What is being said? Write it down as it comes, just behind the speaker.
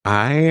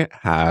I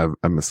have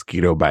a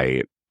mosquito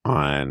bite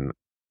on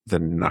the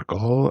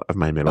knuckle of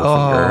my middle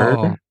finger,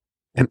 Oh,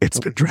 and it's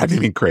been driving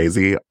me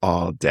crazy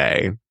all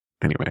day.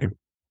 Anyway,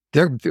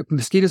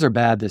 mosquitoes are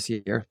bad this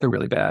year. They're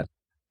really bad.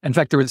 In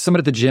fact, there was someone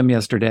at the gym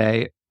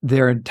yesterday.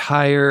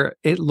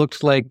 It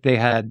looked like they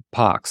had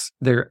pox.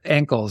 Their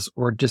ankles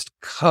were just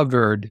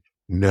covered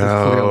with clearly.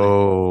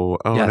 no.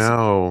 Oh, Yes.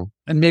 no.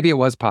 And maybe it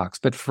was pox,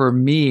 but for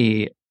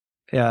me,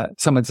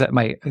 someone said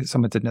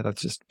no,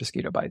 that's just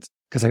mosquito bites.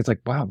 Because I was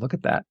like, wow, look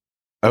at that.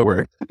 Oh,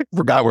 I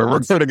forgot we're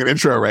recording an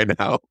intro right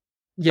now.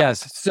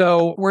 Yes.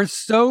 So we're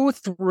so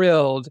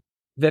thrilled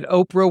that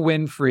Oprah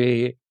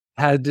Winfrey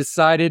had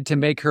decided to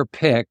make her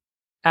pick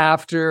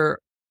after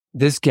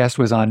this guest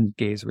was on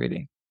Gaze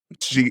Reading.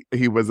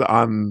 He was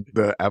on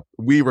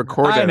we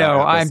recorded. I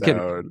know. our I'm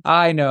episode. kidding.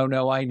 I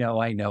know.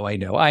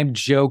 I'm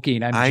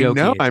joking. I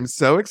know. I'm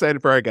so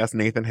excited for our guest,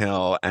 Nathan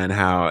Hill, and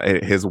how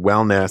his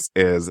wellness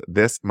is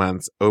this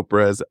month's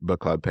Oprah's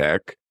book club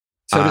pick.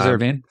 So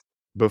deserving.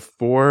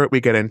 Before we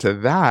get into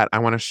that, I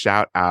want to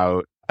shout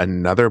out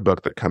another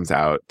book that comes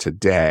out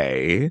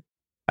today.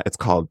 It's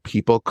called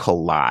People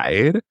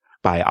Collide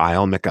by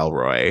Isle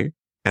McElroy.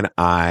 And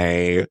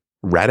I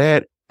read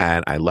it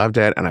and I loved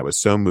it and I was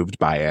so moved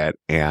by it.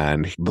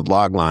 And the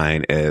log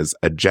line is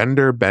a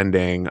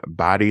gender-bending,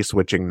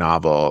 body-switching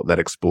novel that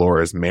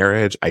explores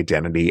marriage,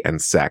 identity, and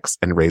sex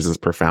and raises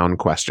profound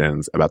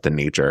questions about the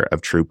nature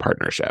of true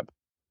partnership.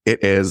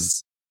 It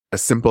is a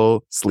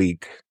simple,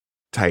 sleek,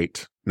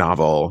 tight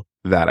novel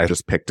that I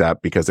just picked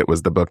up because it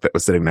was the book that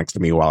was sitting next to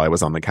me while I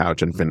was on the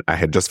couch and I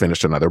had just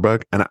finished another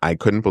book and I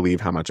couldn't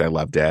believe how much I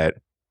loved it.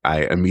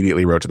 I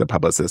immediately wrote to the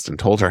publicist and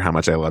told her how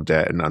much I loved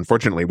it. And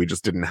unfortunately, we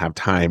just didn't have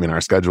time in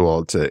our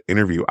schedule to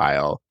interview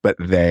Isle, but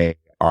they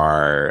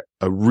are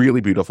a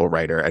really beautiful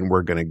writer and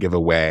we're going to give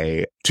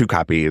away 2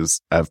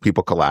 copies of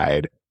People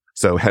Collide.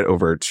 So head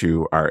over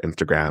to our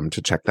Instagram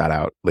to check that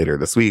out later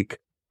this week.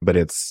 But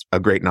it's a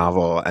great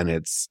novel and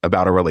it's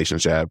about a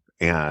relationship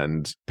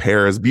and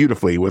pairs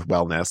beautifully with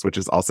wellness, which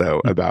is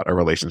also about a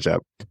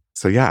relationship.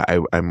 So yeah,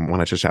 I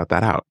wanted to shout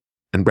that out.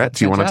 And Brett,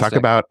 do you want to talk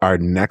about our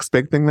next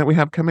big thing that we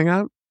have coming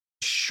up?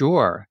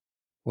 Sure.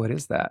 What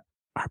is that?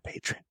 Our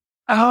Patreon.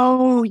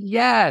 Oh,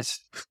 yes.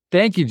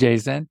 Thank you,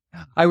 Jason.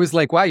 I was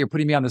like, wow, you're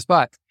putting me on the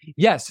spot.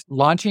 Yes,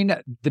 launching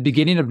at the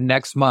beginning of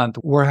next month.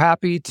 We're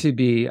happy to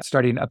be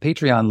starting a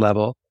Patreon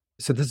level.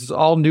 So this is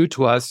all new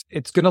to us.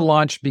 It's going to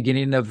launch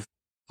beginning of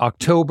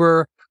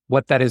October.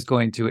 What that is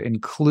going to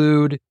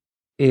include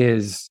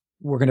is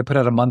we're going to put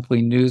out a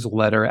monthly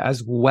newsletter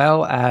as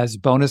well as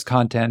bonus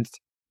content,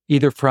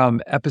 either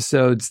from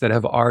episodes that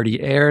have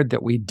already aired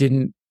that we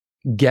didn't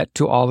get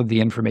to all of the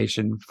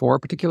information for a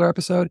particular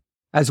episode,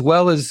 as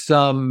well as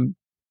some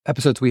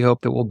episodes we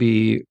hope that will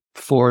be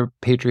for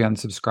Patreon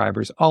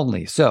subscribers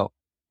only. So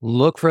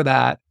look for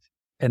that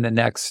in the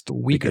next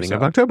week beginning or so.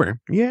 of October.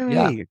 Yay.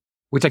 Yeah.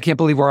 Which I can't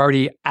believe we're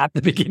already at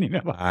the beginning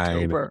of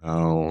October. I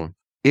know.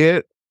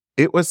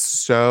 It was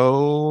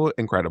so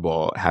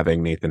incredible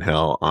having Nathan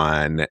Hill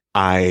on.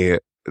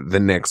 The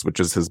Nyx, which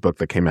is his book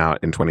that came out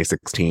in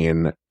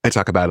 2016. I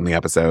talk about in the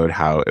episode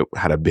how it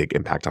had a big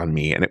impact on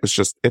me. And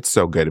it's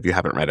so good. If you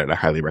haven't read it, I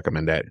highly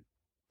recommend it.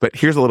 But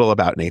here's a little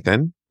about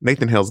Nathan.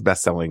 Nathan Hill's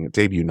best-selling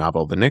debut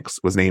novel, The Nyx,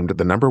 was named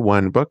the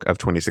 #1 book of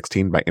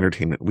 2016 by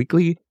Entertainment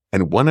Weekly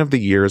and one of the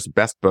year's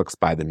best books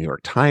by the New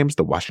York Times,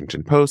 the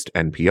Washington Post,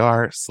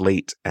 NPR,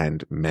 Slate,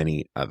 and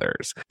many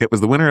others. It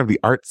was the winner of the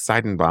Art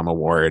Seidenbaum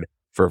Award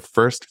for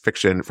first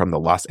fiction from the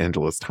Los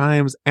Angeles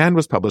Times and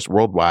was published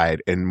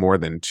worldwide in more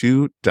than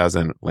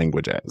 24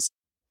 languages.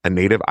 A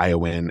native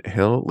Iowan,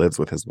 Hill lives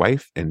with his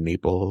wife in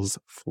Naples,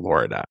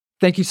 Florida.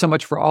 Thank you so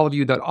much for all of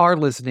you that are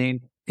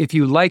listening. If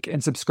you like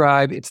and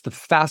subscribe, it's the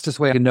fastest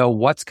way to know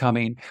what's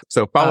coming.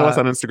 So follow us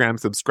on Instagram,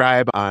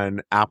 subscribe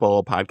on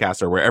Apple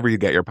Podcasts or wherever you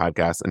get your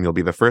podcasts, and you'll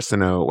be the first to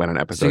know when an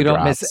episode drops. So you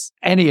don't miss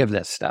any of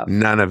this stuff.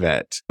 None of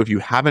it. If you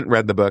haven't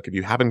read the book, if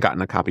you haven't gotten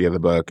a copy of the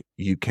book,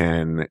 you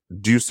can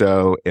do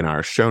so in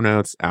our show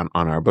notes and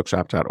on our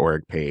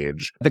bookshop.org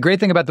page. The great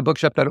thing about the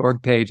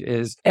bookshop.org page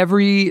is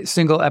every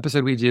single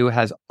episode we do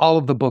has all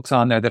of the books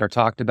on there that are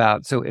talked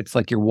about. So it's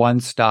like your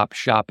one-stop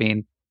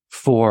shopping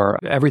for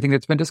everything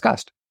that's been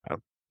discussed.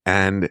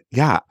 And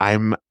yeah,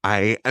 I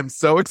am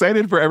so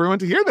excited for everyone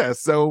to hear this.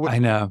 So I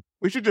know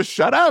we should just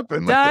shut up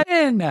and let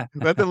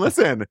them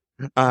listen.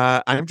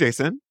 I'm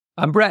Jason.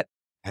 I'm Brett.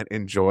 And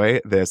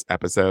enjoy this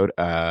episode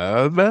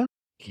of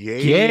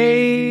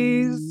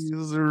Gaze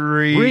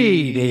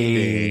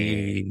Reading.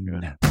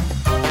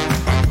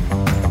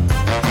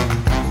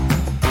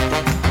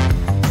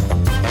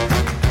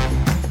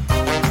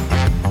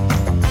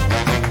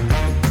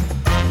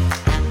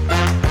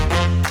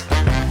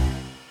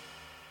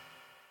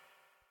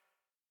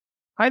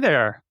 Hi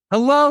there.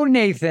 Hello,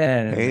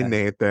 Nathan. Hey,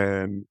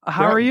 Nathan.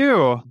 How are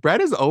you?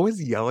 Brett is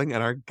always yelling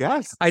at our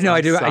guests. I know,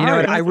 I do. Sorry. You know,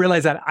 I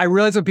realize that. I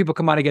realize when people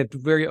come on, I get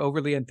very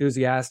overly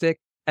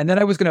enthusiastic. And then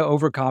I was going to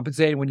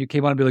overcompensate when you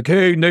came on and be like,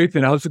 hey,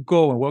 Nathan, how's it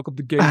going? Welcome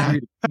to Gays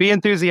Reading. Be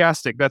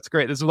enthusiastic. That's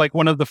great. This is like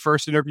one of the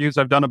first interviews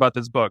I've done about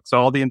this book. So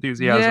all the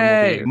enthusiasm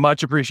will be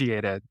much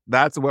appreciated.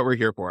 That's what we're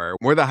here for.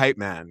 We're the hype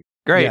man.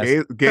 Great.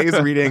 Yes. Gays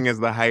Reading is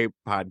the hype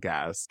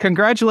podcast.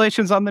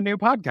 Congratulations on the new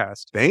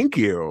podcast. Thank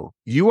you.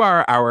 You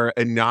are our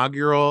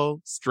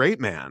inaugural straight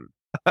man.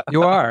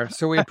 You are.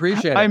 So we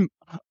appreciate it.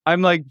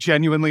 I'm like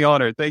genuinely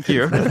honored. Thank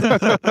you.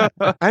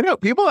 I know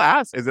people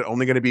ask, is it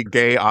only going to be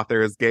gay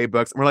authors, gay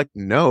books? And we're like,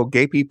 no,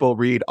 gay people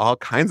read all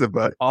kinds of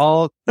books.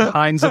 All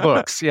kinds of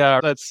books. Yeah,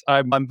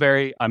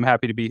 I'm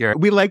happy to be here.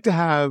 We like to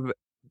have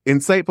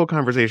insightful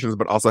conversations,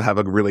 but also have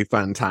a really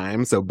fun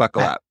time. So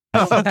buckle up.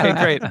 Okay,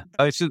 great.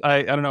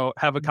 I don't know,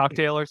 have a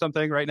cocktail or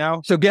something right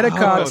now. So get a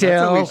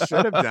cocktail. That's what we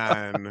should have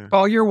done.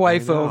 Call your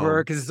wife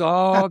over because it's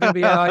all going to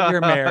be on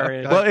your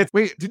marriage. Well,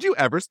 wait, did you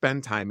ever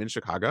spend time in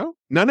Chicago?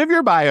 None of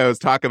your bios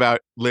talk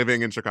about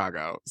living in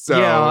Chicago. So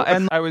yeah,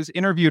 and I was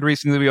interviewed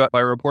recently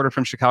by a reporter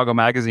from Chicago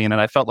Magazine, and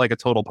I felt like a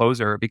total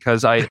poser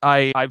because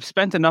I've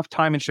spent enough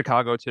time in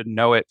Chicago to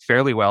know it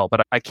fairly well,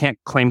 but I can't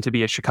claim to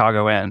be a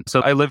Chicagoan.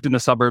 So I lived in the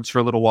suburbs for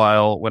a little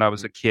while when I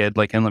was a kid,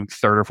 like in like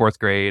third or fourth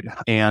grade,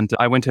 and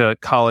I went to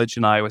college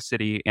in Iowa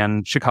City,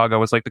 and Chicago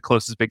was like the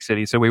closest big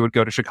city. So we would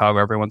go to Chicago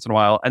every once in a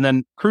while. And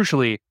then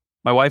crucially,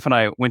 my wife and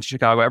I went to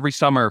Chicago every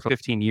summer for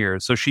 15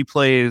 years. So she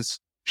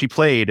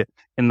played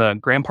in the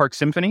Grand Park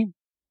Symphony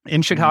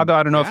in Chicago.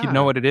 I don't know if you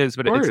know what it is,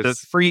 but it's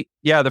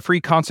the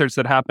free concerts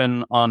that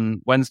happen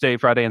on Wednesday,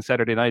 Friday, and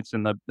Saturday nights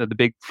in the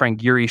big Frank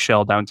Gehry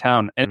shell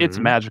downtown. And it's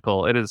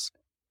magical.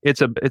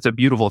 It's a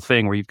beautiful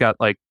thing where you've got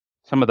like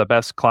some of the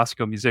best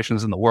classical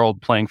musicians in the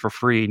world playing for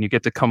free, and you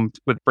get to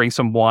bring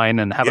some wine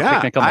and have a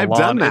picnic on the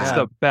lawn. It's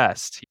the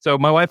best. So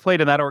my wife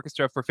played in that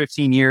orchestra for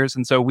 15 years,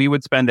 and so we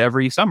would spend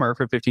every summer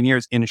for 15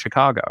 years in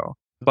Chicago.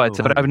 But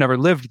I've never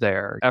lived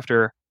there.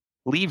 After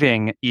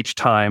leaving each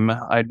time,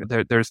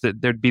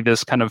 there'd be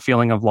this kind of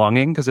feeling of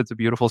longing because it's a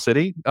beautiful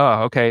city.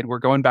 Oh, okay, we're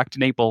going back to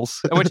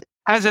Naples, which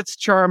has its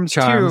charms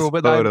too.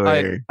 But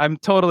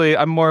totally.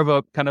 I'm more of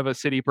a kind of a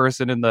city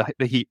person, and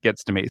the heat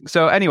gets to me.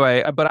 So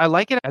anyway, but I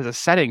like it as a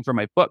setting for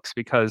my books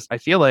because I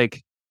feel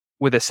like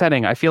with a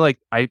setting, I feel like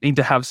I need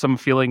to have some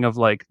feeling of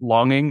like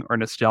longing or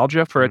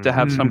nostalgia for it to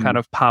have some kind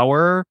of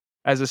power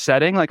as a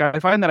setting. Like I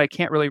find that I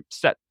can't really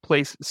set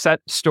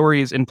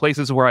stories in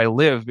places where I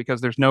live because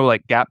there's no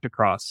like gap to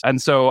cross.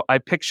 And so I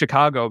picked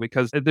Chicago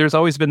because there's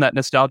always been that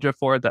nostalgia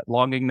for it, that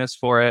longingness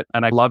for it.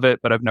 And I love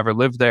it, but I've never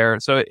lived there.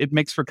 So it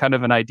makes for kind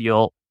of an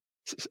ideal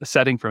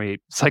setting for me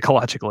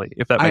psychologically,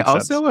 if that makes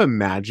sense. I also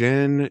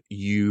imagine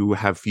you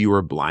have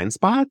fewer blind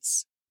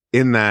spots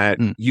in that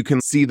you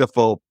can see the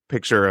full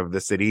picture of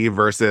the city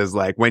versus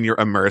like when you're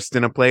immersed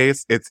in a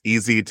place, it's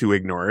easy to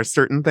ignore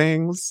certain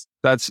things.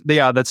 That's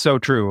so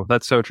true.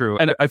 That's so true.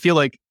 And I feel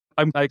like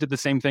I did the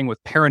same thing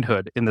with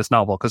parenthood in this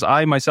novel because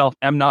I myself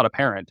am not a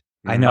parent.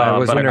 I know. I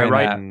was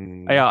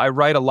wondering that. I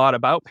write a lot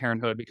about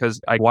parenthood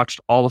because I watched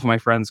all of my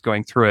friends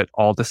going through it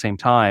all at the same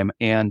time,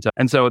 and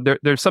so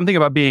there's something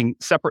about being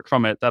separate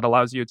from it that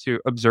allows you to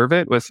observe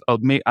it with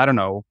I don't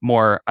know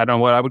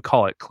what I would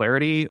call it,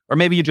 clarity, or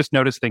maybe you just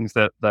notice things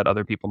that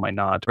other people might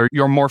not, or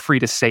you're more free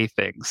to say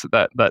things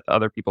that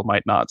other people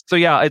might not. So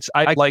yeah,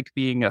 I like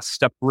being a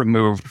step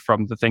removed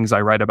from the things I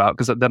write about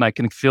because then I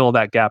can fill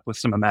that gap with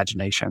some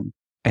imagination.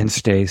 And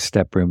stay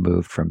step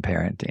removed from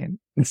parenting.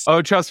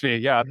 Oh, trust me.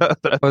 Yeah.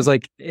 I was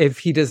like, if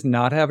he does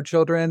not have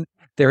children,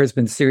 there has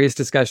been serious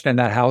discussion in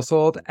that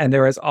household. And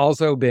there has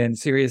also been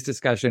serious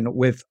discussion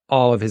with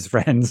all of his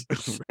friends.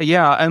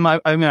 Yeah. And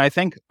I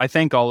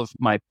thank all of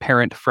my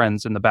parent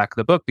friends in the back of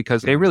the book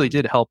because they really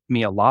did help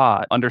me a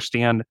lot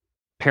understand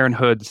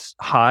parenthood's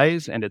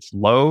highs and its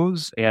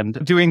lows,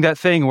 and doing that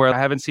thing where I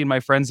haven't seen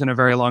my friends in a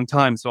very long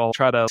time. So I'll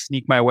try to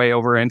sneak my way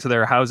over into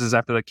their houses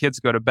after the kids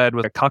go to bed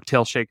with a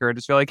cocktail shaker and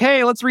just be like,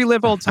 hey, let's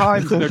relive old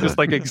times. And they're just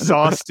like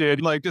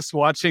exhausted, like just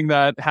watching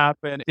that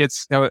happen.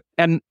 It's,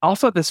 and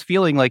also this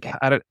feeling like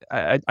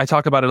I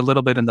talk about it a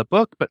little bit in the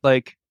book, but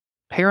like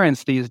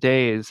parents these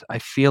days, I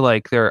feel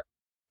like they're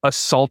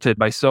assaulted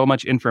by so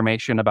much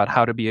information about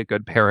how to be a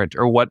good parent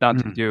or what not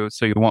to do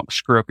so you won't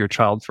screw up your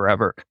child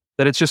forever,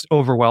 that it's just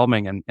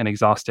overwhelming and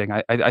exhausting.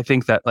 I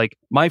think that like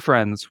my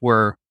friends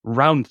were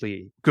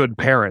roundly good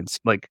parents,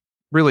 like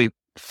really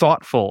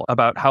thoughtful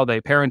about how they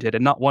parented,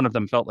 and not one of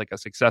them felt like a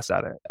success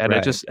at it. And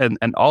it just and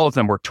all of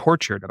them were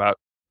tortured about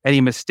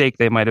any mistake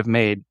they might have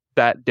made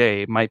that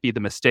day might be the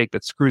mistake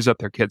that screws up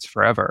their kids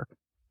forever.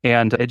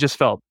 And it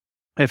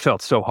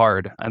felt so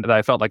hard, and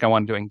I felt like I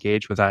wanted to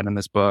engage with that in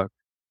this book.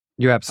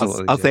 You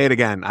absolutely I'll say it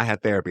again. I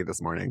had therapy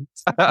this morning.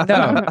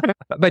 No,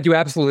 but you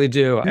absolutely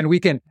do. And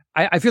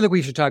I feel like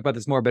we should talk about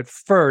this more, but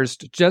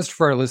first, just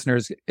for our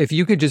listeners, if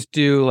you could just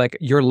do like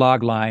your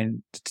log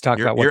line to talk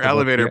about what your the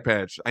elevator book,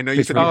 pitch. I know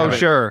you said Oh,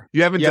 sure.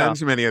 you haven't Yeah. done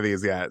too many of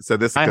these yet, so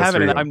this I goes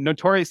haven't. for And you. I'm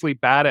notoriously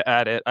bad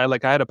at it. I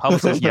had a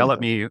publicist yell at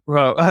me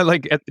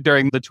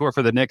during the tour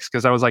for the Knicks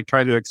because I was like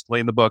trying to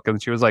explain the book,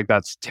 and she was like,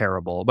 "That's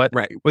terrible." But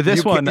Right. with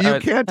this you one, you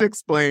can't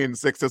explain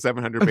 600 to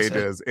 700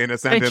 pages in a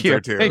sentence you.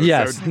 or two. Thank you.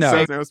 Yes, So,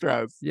 no. no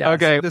stress. Yes.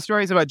 Okay, the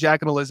story is about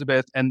Jack and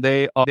Elizabeth, and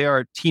they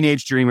are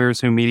teenage dreamers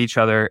who meet each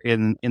other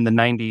in the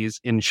 90s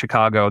in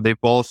Chicago. They've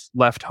both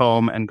left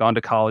home and gone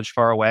to college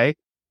far away,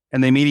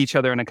 and they meet each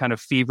other in a kind of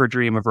fever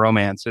dream of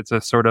romance. It's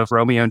a sort of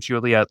Romeo and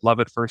Juliet,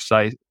 love at first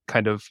sight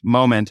kind of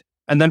moment.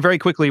 And then very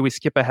quickly we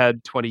skip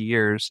ahead 20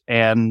 years,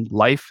 and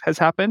life has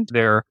happened.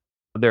 They're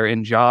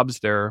in jobs,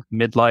 they're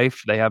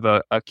midlife, they have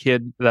a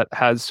kid that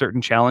has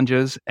certain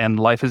challenges, and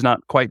life has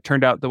not quite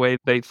turned out the way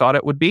they thought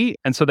it would be.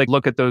 And so they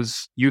look at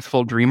those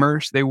youthful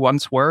dreamers they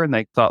once were, and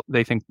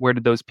they think, where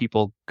did those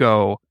people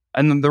go?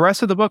 And then the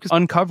rest of the book is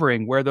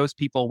uncovering where those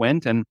people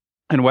went and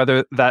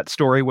whether that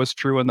story was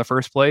true in the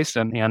first place.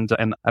 And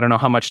I don't know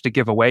how much to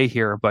give away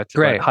here, but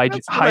Great.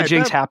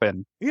 hijinks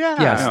happen.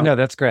 Yeah. Yes, no,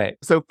 that's great.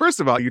 So first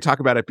of all, you talk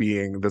about it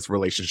being this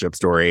relationship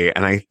story.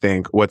 And I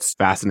think what's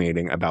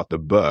fascinating about the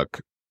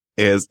book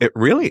is it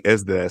really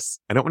is this,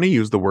 I don't want to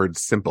use the word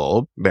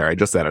simple. There, I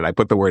just said it. I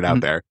put the word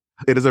out there.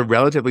 It is a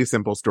relatively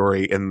simple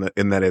story in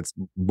that it's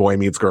boy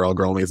meets girl,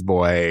 girl meets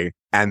boy,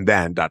 and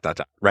then ...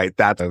 right?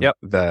 That's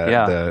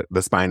the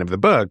spine of the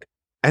book.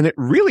 And it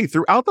really,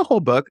 throughout the whole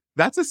book,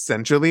 that's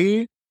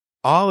essentially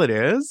all it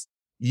is.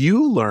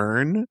 You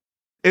learn,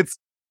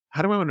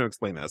 how do I want to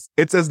explain this?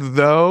 It's as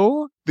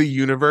though the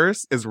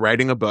universe is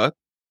writing a book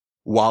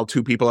while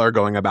two people are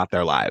going about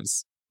their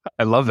lives.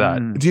 I love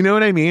that. Do you know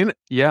what I mean?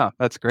 Yeah,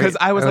 that's great. Because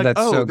I was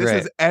that's so this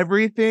great. is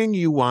everything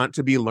you want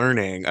to be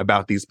learning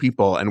about these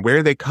people and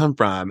where they come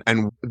from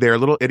and their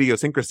little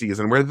idiosyncrasies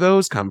and where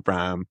those come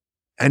from.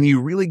 And you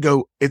really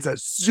it's a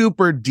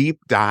super deep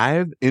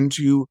dive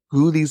into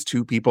who these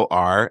two people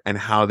are and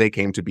how they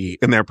came to be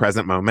in their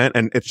present moment.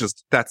 And it's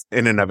just, that's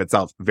in and of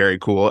itself very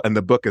cool. And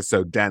the book is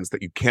so dense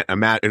that you can't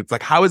imagine. It's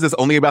like, how is this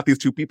only about these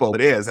two people?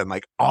 It is. And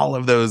like all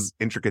of those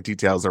intricate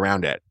details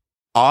around it.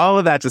 All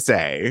of that to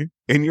say,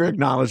 in your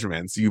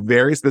acknowledgments, you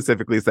very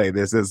specifically say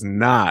this is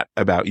not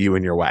about you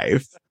and your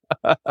wife.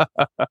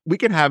 We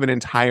can have an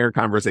entire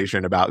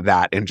conversation about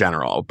that in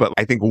general. But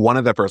I think one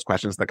of the first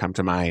questions that come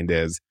to mind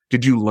is,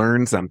 did you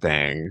learn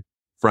something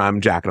from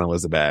Jack and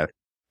Elizabeth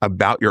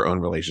about your own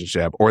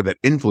relationship or that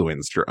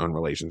influenced your own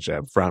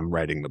relationship from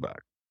writing the book?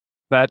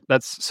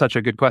 That's such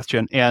a good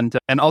question, and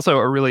also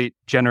a really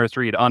generous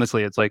read.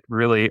 Honestly, it's like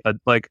really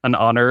an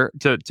honor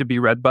to be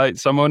read by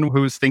someone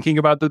who's thinking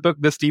about the book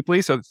this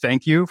deeply. So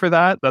thank you for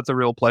that. That's a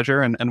real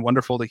pleasure and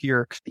wonderful to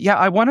hear. Yeah,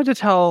 I wanted to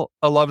tell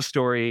a love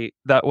story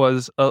that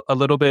was a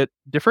little bit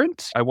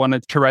different. I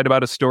wanted to write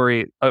about a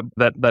story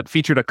that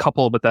featured a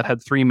couple, but that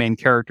had three main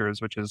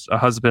characters, which is a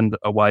husband,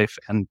 a wife,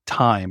 and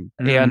time.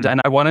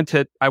 And I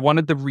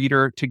wanted the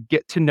reader to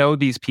get to know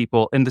these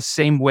people in the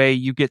same way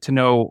you get to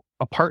know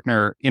a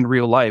partner in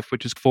real life,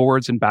 which is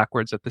forwards and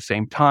backwards at the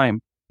same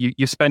time.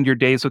 You spend your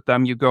days with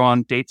them, you go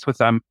on dates with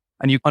them,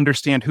 and you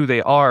understand who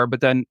they are,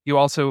 but then you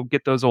also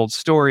get those old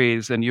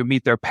stories and you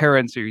meet their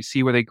parents or you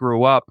see where they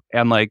grew up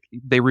and like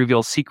they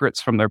reveal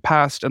secrets from their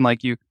past and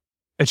like you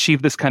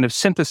achieve this kind of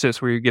synthesis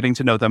where you're getting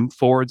to know them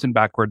forwards and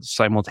backwards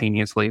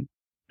simultaneously.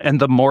 And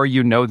the more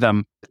you know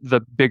them,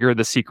 the bigger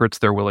the secrets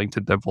they're willing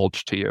to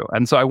divulge to you.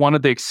 And so I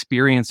wanted the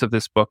experience of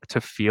this book to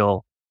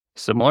feel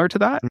similar to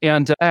that.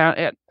 And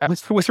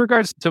with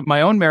regards to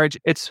my own marriage,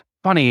 it's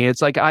funny. It's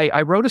like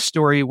I wrote a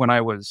story when I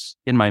was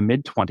in my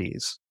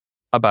mid-20s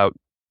about,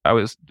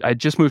 I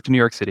just moved to New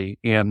York City,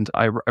 and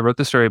I wrote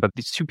the story about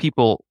these two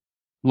people,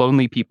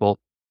 lonely people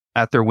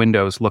at their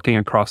windows looking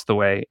across the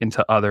way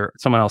into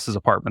someone else's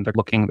apartment.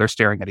 They're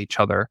staring at each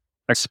other,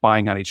 they're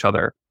spying at each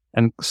other,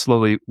 and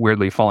slowly,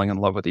 weirdly falling in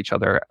love with each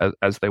other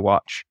as they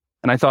watch.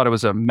 And I thought it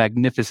was a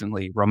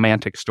magnificently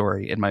romantic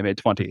story in my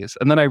mid-20s.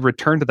 And then I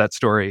returned to that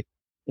story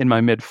in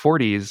my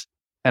mid-40s,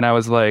 and I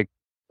was like,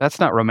 that's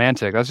not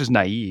romantic. That's just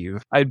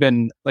naive. I'd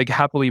been like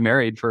happily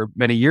married for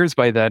many years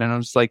by then, and I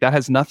was like, that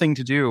has nothing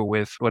to do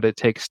with what it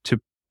takes to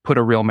put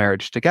a real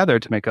marriage together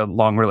to make a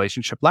long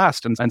relationship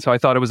last. And so I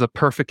thought it was a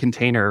perfect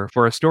container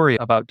for a story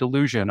about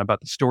delusion,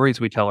 about the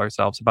stories we tell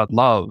ourselves, about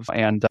love.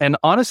 And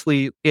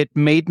honestly, it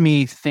made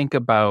me think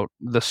about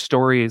the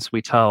stories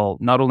we tell,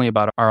 not only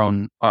about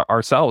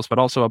ourselves, but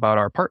also about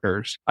our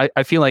partners.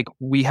 I feel like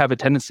we have a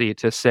tendency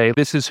to say,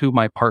 this is who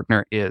my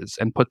partner is,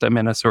 and put them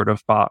in a sort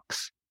of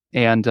box.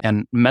 And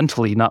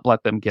mentally not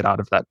let them get out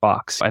of that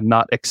box and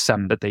not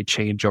accept that they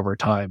change over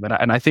time.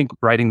 And I think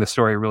writing the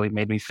story really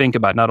made me think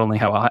about not only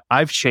how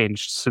I've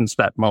changed since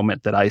that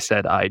moment that I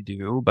said I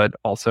do, but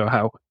also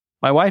how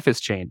my wife has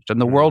changed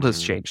and the world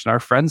has changed and our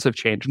friends have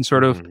changed, and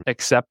sort of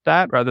accept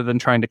that rather than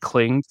trying to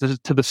cling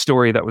to the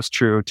story that was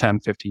true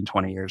 10, 15,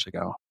 20 years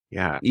ago.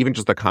 Yeah. Even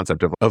just the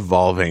concept of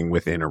evolving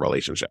within a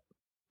relationship.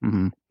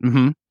 Mm-hmm.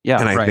 Mm-hmm.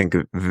 Yeah. And I think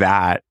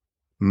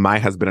my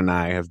husband and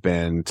I have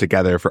been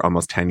together for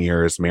almost 10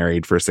 years,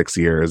 married for 6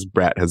 years.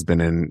 Brett has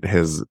been in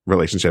his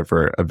relationship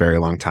for a very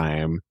long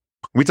time.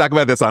 We talk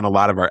about this on a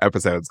lot of our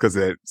episodes because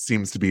it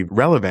seems to be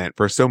relevant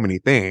for so many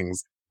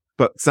things.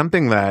 But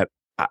something that,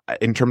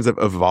 in terms of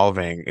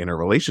evolving in a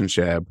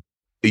relationship,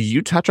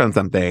 you touch on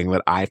something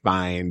that I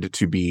find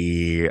to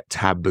be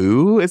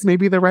taboo is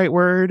maybe the right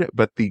word,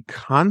 but the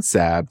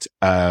concept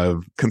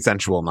of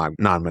consensual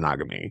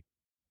non-monogamy.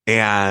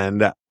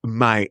 And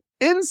my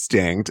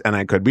instinct, and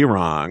I could be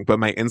wrong, but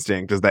my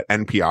instinct is that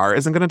NPR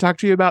isn't going to talk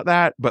to you about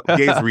that, but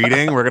Gays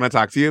Reading, we're going to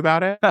talk to you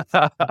about it.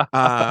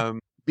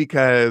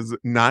 Because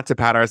not to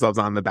pat ourselves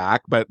on the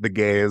back, but the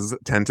gays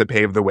tend to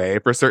pave the way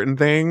for certain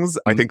things.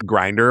 I think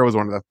Grindr was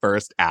one of the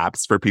first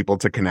apps for people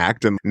to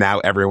connect. And now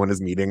everyone is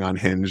meeting on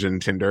Hinge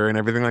and Tinder and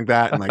everything like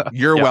that. And like,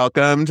 you're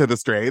welcome to the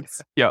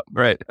straights. Yeah,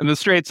 right. And the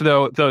straights,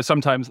 though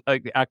sometimes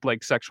act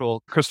like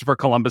sexual Christopher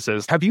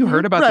Columbuses. Have you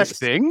heard about this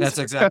thing? That's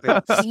exactly.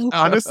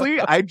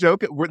 Honestly, I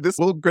joke. We're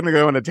going to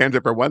go on a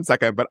tangent for 1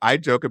 second, but I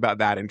joke about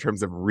that in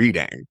terms of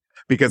reading.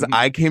 Because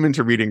I came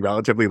into reading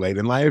relatively late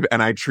in life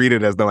and I treat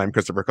it as though I'm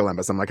Christopher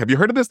Columbus. I'm like, have you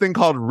heard of this thing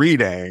called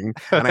reading?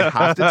 And I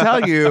have to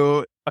tell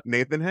you,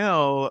 Nathan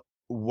Hill,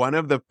 one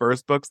of the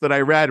first books that I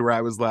read where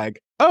I was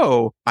like,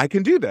 oh, I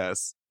can do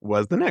this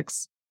was The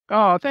Nyx.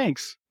 Oh,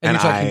 thanks. And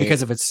you're talking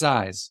because of its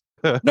size.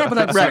 No, but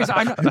I'm serious.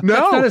 That's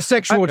not a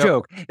sexual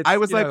joke. I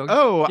was like,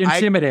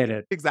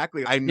 intimidated.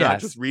 Exactly. I'm not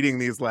just reading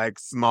these like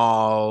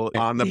small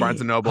on the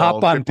Barnes & Noble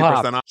Hop on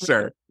 50% off.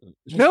 Sure.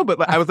 No,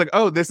 but I was like,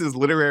 oh, this is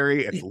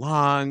literary. It's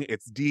long.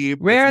 It's deep.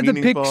 Where are the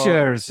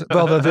pictures?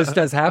 Although this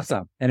does have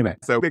some. Anyway.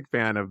 So big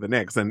fan of The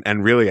Nyx.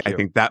 And really, I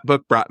think that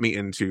book brought me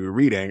into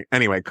reading.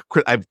 Anyway,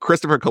 I've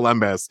Christopher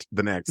Columbus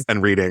The Nyx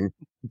and reading.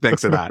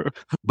 Thanks to that.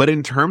 But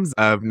in terms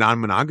of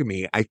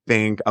non-monogamy, I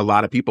think a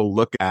lot of people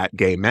look at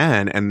gay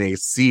men and they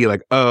see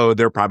like, oh,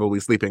 they're probably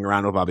sleeping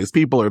around with all these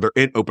people or they're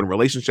in open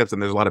relationships.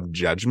 And there's a lot of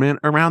judgment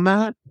around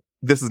that.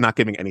 This is not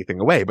giving anything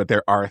away, but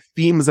there are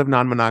themes of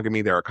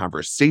non-monogamy. There are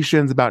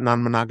conversations about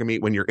non-monogamy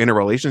when you're in a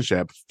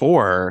relationship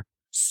for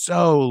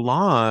so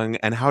long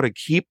and how to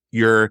keep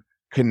your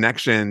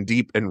connection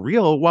deep and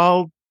real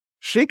while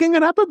shaking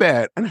it up a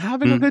bit and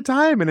having a good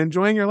time and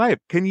enjoying your life.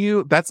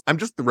 I'm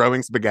just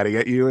throwing spaghetti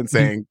at you and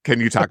saying, can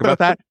you talk about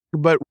that?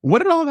 But what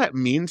did all that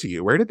mean to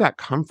you? Where did that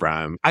come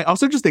from? I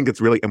also just think it's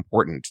really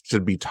important to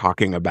be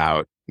talking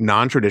about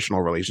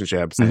non-traditional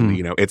relationships and,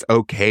 it's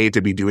okay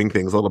to be doing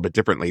things a little bit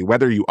differently,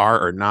 whether you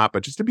are or not,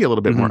 but just to be a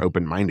little bit more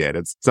open-minded.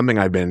 It's something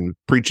I've been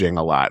preaching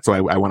a lot. So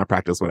I want to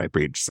practice what I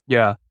preach.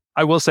 Yeah.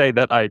 I will say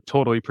that I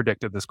totally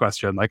predicted this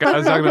question. Like I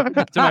was talking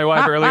about to my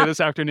wife earlier this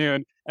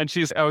afternoon,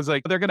 and I was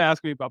like, they're going to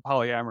ask me about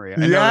polyamory.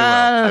 I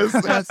know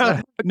they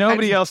will.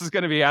 Nobody else is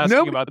going to be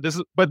asking about this.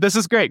 But this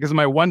is great because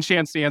my one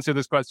chance to answer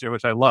this question,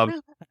 which I love.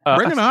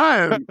 Bring it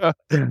on.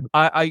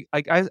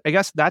 I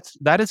guess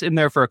that is in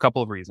there for a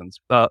couple of reasons.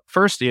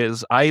 First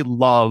is I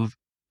love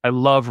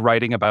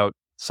writing about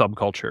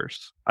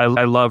subcultures. I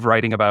love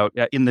writing about,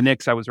 in The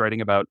Nyx, I was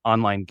writing about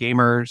online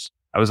gamers.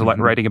 I was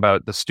writing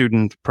about the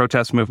student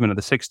protest movement of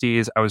the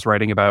 60s. I was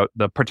writing about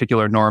the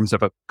particular norms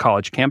of a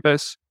college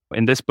campus.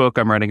 In this book,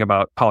 I'm writing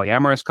about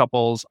polyamorous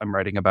couples. I'm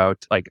writing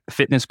about like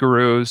fitness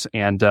gurus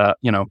and,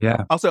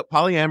 Also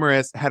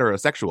polyamorous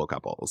heterosexual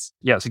couples.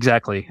 Yes,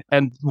 exactly.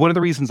 And one of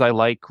the reasons I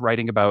like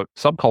writing about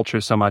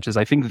subcultures so much is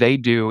I think they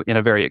do in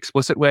a very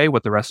explicit way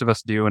what the rest of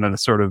us do in a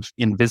sort of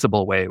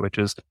invisible way, which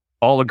is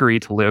all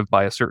agree to live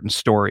by a certain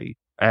story.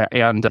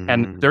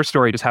 And their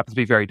story just happens to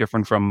be very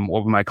different from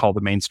what we might call the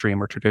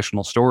mainstream or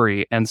traditional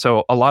story. And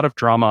so a lot of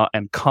drama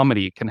and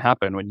comedy can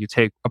happen when you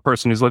take a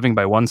person who's living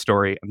by one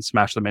story and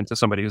smash them into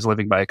somebody who's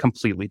living by a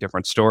completely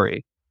different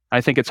story.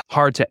 I think it's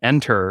hard to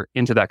enter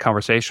into that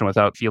conversation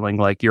without feeling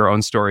like your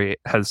own story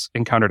has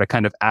encountered a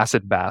kind of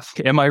acid bath.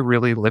 Am I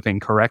really living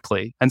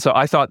correctly? And so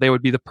I thought they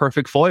would be the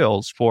perfect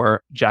foils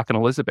for Jack and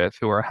Elizabeth,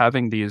 who are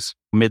having these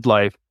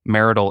midlife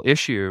marital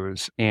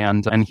issues.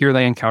 And here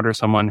they encounter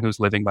someone who's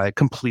living by a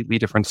completely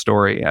different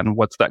story. And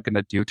what's that going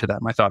to do to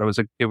them? I thought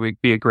it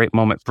would be a great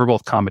moment for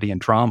both comedy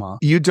and drama.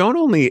 You don't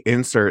only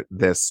insert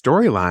this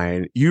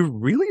storyline, you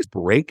really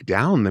break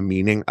down the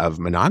meaning of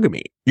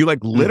monogamy. You like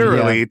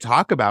literally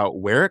talk about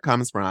where it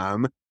comes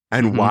from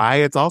and why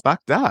it's all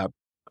fucked up.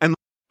 And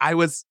I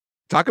was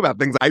talk about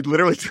things I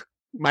literally...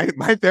 My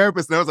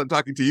therapist knows I'm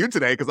talking to you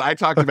today because I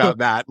talked about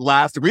that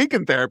last week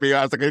in therapy.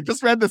 I was like, I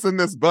just read this in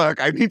this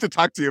book. I need to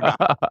talk to you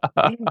about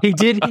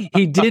it.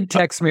 He did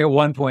text me at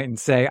one point and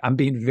say, I'm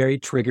being very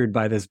triggered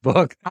by this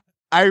book.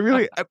 I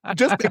really,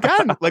 just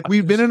again, like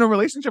we've been in a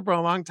relationship for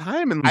a long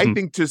time. And I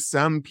think to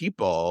some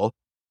people,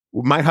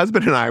 my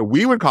husband and I,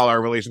 we would call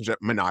our relationship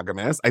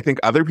monogamous. I think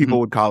other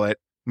people would call it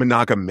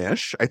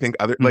monogamish. I think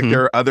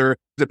there are other,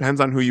 depends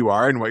on who you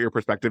are and what your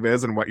perspective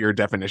is and what your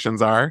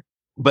definitions are.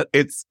 But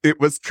it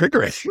was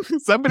triggering.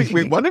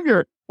 One of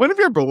your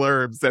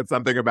blurbs said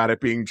something about it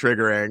being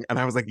triggering, and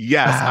I was like,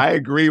 yes, I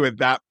agree with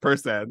that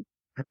person.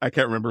 I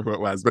can't remember who it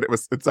was, but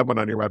it's someone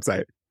on your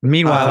website.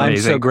 Meanwhile, I'm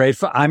Amazing. so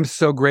grateful. I'm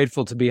so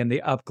grateful to be in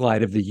the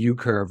upglide of the U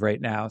curve right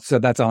now. So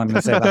that's all I'm going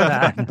to say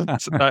about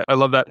that. I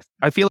love that.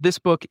 I feel this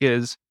book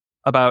is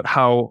about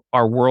how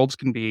our worlds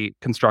can be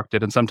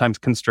constructed and sometimes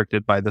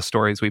constricted by the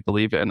stories we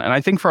believe in. And I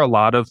think for a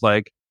lot of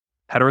like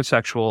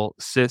heterosexual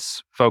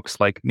cis folks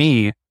like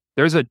me,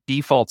 there's a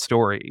default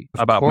story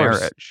about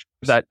marriage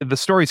that the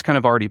story's kind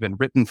of already been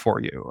written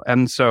for you.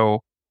 And so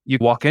you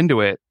walk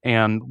into it.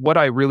 And what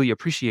I really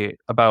appreciate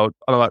about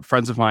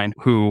friends of mine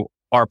who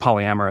are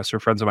polyamorous or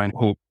friends of mine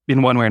who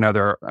in one way or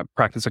another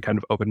practice a kind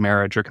of open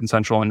marriage or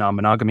consensual and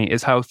non-monogamy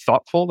is how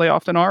thoughtful they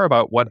often are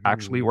about what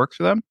actually works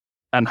for them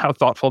and how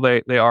thoughtful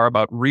they are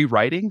about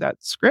rewriting that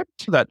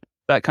script, that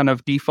kind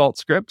of default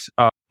script.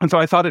 And so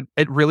I thought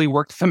it really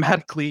worked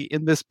thematically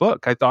in this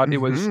book. I thought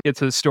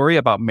it's a story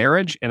about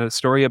marriage and a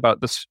story about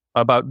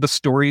the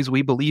stories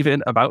we believe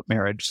in about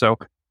marriage. So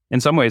in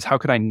some ways, how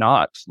could I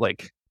not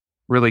like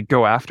really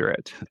go after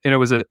it? And it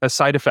was a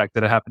side effect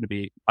that it happened to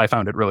be, I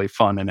found it really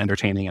fun and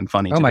entertaining and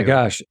funny. Oh my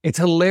gosh. It's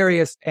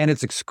hilarious and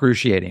it's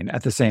excruciating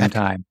at the same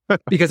time.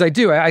 Because I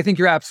think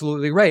you're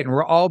absolutely right. And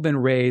we're all been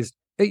raised,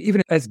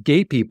 even as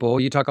gay people,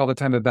 you talk all the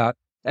time about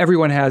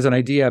everyone has an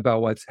idea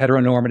about what's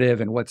heteronormative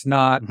and what's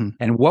not,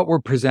 and what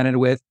we're presented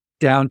with,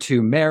 down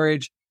to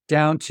marriage,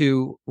 down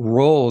to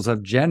roles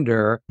of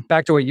gender.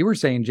 Back to what you were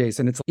saying,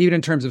 Jason, it's even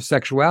in terms of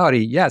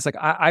sexuality. Yes, like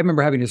I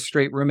remember having a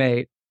straight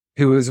roommate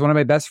who was one of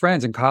my best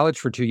friends in college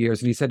for 2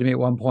 years. And he said to me at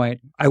one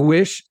point, I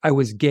wish I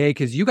was gay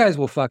because you guys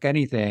will fuck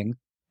anything.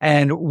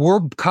 And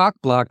we're cock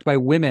blocked by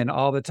women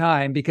all the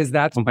time because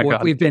that's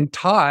what we've been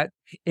taught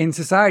in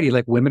society.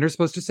 Like women are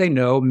supposed to say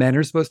no, men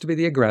are supposed to be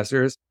the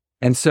aggressors.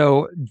 And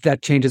so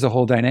that changes a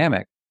whole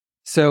dynamic.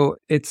 So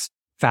it's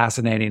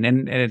fascinating.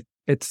 And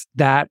it's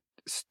that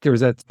there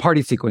was a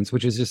party sequence,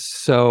 which is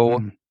just so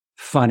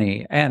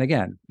funny. And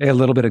again, a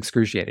little bit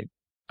excruciating.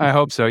 I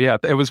hope so. Yeah.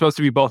 It was supposed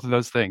to be both of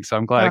those things. So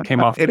I'm glad it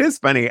came off. It is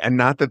funny. And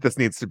not that this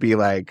needs to be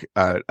like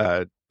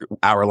a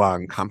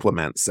hour-long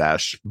compliment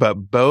sesh, but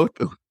both,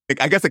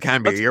 I guess it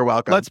can be. You're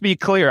welcome. Let's be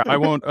clear. I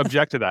won't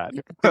object to that.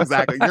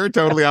 Exactly. You're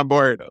totally on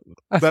board.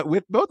 But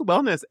with both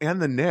Wellness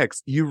and the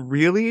Knicks, you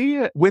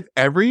really, with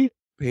every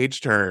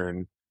page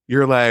turn,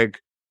 you're like,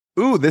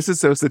 ooh, this is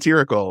so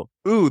satirical.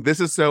 Ooh,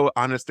 this is so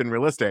honest and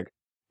realistic.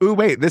 Ooh,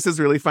 wait, this is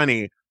really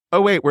funny. Oh,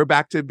 wait, we're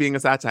back to being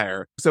a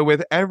satire. So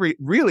with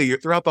really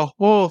throughout the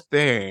whole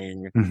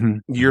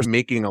thing, you're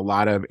making a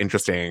lot of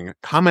interesting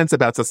comments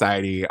about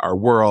society, our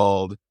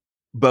world,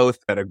 both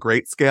at a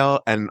great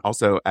scale and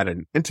also at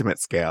an intimate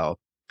scale.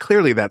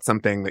 Clearly, that's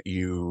something that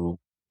you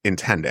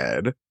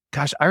intended.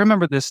 Gosh, I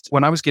remember this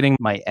when I was getting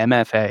my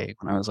MFA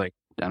when I was like,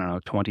 I don't know,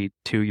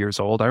 22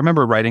 years old. I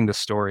remember writing the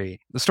story.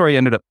 The story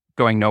ended up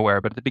going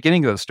nowhere, but at the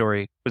beginning of the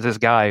story was this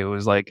guy who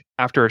was like,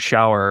 after a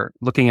shower,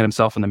 looking at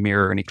himself in the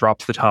mirror, and he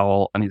drops the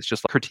towel and he's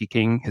just like,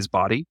 critiquing his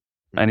body.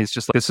 And he's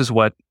just like,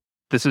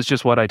 this is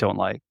just what I don't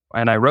like.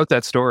 And I wrote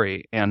that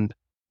story, and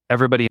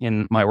everybody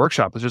in my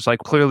workshop was just like,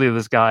 clearly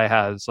this guy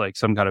has like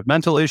some kind of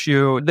mental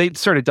issue. They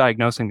started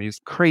diagnosing these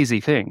crazy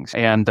things.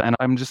 And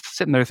I'm just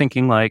sitting there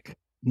thinking like,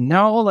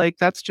 no, like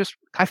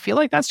I feel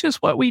like that's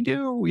just what we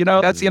do,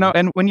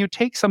 and when you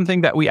take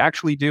something that we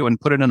actually do and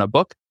put it in a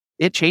book,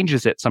 it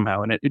changes it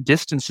somehow and it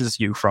distances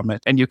you from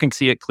it and you can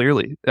see it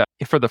clearly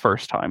for the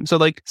first time. So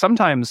like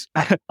sometimes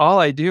all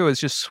I do is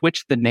just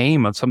switch the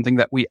name of something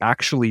that we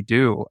actually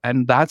do.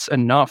 And that's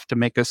enough to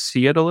make us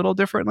see it a little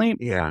differently.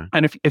 Yeah.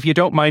 And if you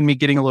don't mind me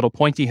getting a little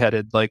pointy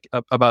headed, like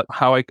about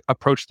how I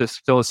approach this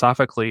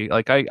philosophically,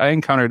 like I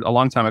encountered a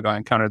long time ago, I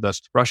encountered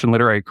this Russian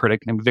literary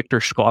critic named Viktor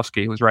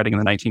Shklovsky, who was writing in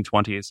the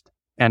 1920s.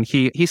 And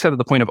he said that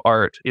the point of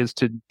art is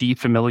to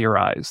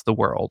defamiliarize the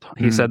world.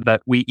 He said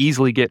that we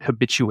easily get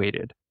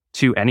habituated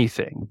to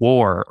anything,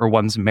 war or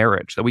one's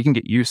marriage, that we can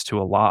get used to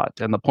a lot.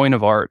 And the point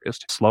of art is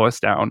to slow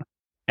us down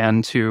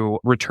and to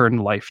return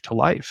life to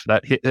life.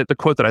 The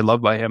quote that I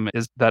love by him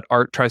is that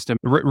art tries to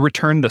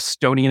return the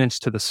stoniness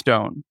to the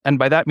stone. And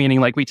by that meaning,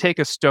 like we take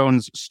a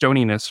stone's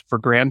stoniness for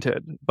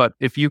granted. But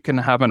if you can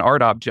have an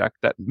art object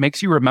that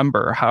makes you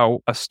remember how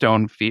a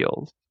stone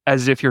feels,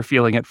 as if you're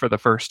feeling it for the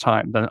first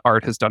time, then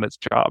art has done its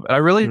job. And I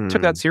really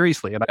took that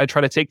seriously. And I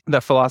try to take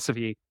that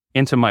philosophy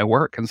into my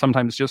work, and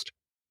sometimes just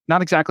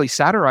not exactly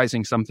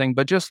satirizing something,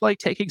 but just like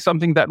taking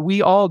something that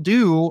we all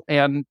do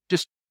and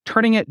just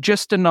turning it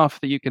just enough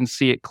that you can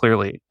see it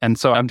clearly. And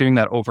so I'm doing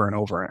that over and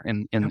over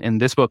in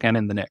this book and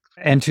in the Knicks.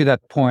 And to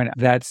that point,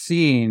 that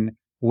scene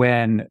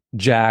when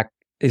Jack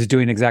is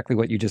doing exactly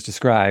what you just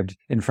described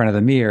in front of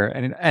the mirror.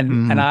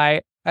 And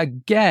I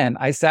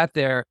sat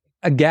there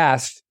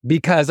aghast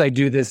because I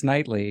do this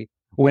nightly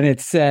when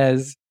it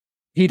says,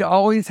 he'd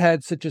always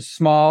had such a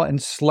small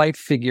and slight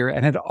figure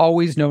and had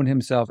always known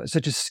himself as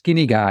such a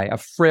skinny guy, a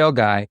frail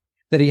guy,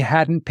 that he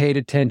hadn't paid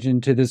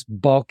attention to this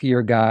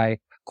bulkier guy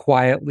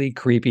quietly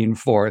creeping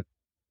forth.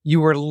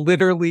 You were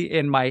literally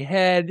in my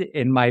head,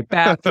 in my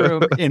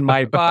bathroom, in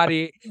my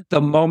body,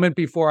 the moment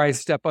before I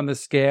step on the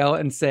scale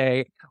and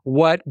say,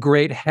 what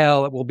great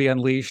hell it will be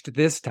unleashed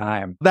this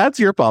time. That's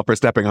your fault for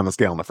stepping on the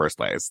scale in the first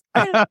place.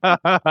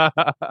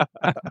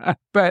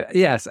 But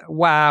yes,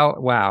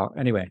 wow.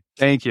 Anyway,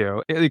 Thank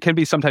you. It can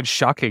be sometimes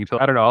shocking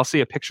to, I don't know, I'll see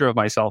a picture of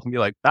myself and be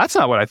like, that's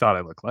not what I thought I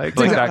looked like.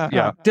 Like that,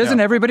 yeah. doesn't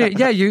yeah. everybody?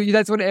 Yeah,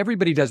 that's what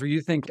everybody does. Where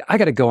you think I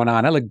got it going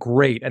on, I look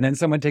great, and then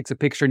someone takes a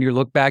picture and you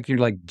look back and you're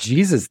like,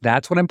 Jesus,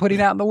 that's what I'm putting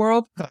out in the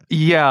world.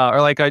 Yeah, or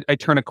like I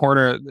turn a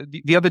corner.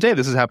 The other day,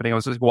 this is happening. I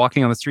was just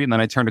walking on the street and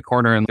then I turned a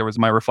corner and there was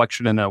my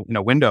reflection in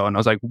a window, and I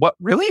was like, "What?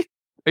 Really?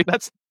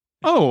 That's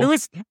Who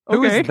is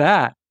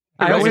that?"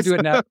 I always do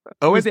it now.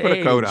 Always With put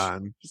a coat age.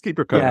 on. Just keep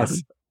your coat Yes. on.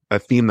 A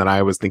theme that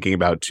I was thinking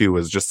about too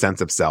was just sense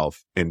of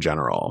self in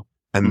general.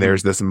 And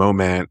there's this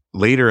moment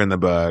later in the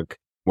book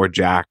where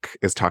Jack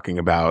is talking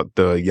about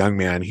the young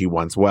man he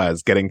once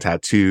was, getting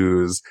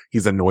tattoos.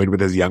 He's annoyed with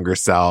his younger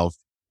self.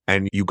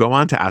 And you go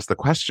on to ask the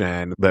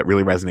question that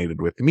really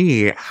resonated with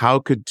me. How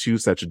could two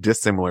such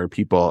dissimilar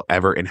people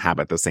ever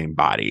inhabit the same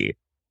body?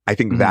 I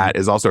think that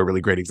is also a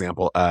really great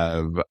example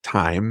of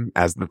time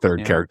as the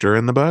third character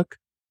in the book.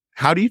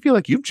 How do you feel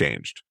like you've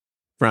changed?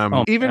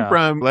 From,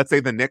 let's say,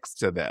 the Knicks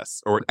to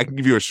this, or I can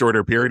give you a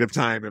shorter period of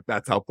time if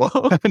that's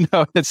helpful.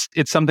 No, it's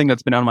something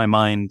that's been on my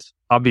mind,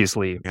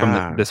 obviously,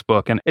 from this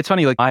book. And it's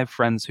funny, like I have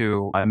friends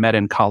who I met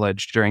in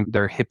college during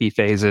their hippie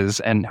phases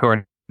and who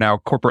are now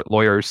corporate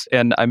lawyers.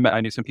 And I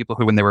knew some people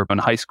who, when they were in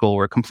high school,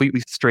 were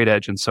completely straight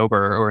edge and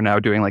sober, who are now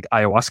doing like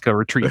ayahuasca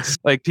retreats.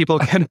 Like people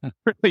can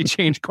really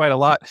change quite a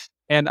lot.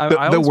 And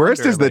the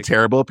worst is the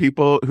terrible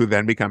people who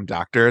then become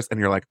doctors and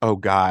you're like, oh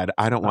God,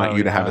 I don't want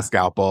you to have a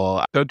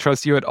scalpel. Don't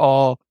trust you at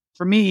all.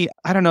 For me,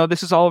 I don't know.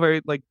 This is all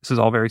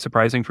very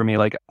surprising for me.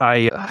 Like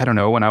I don't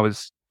know, when I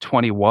was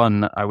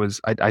 21,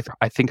 I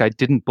think I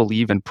didn't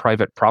believe in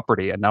private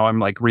property, and now I'm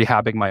like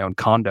rehabbing my own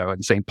condo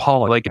in St.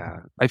 Paul. Like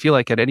I feel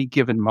like at any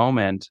given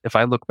moment, if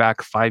I look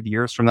back 5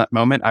 years from that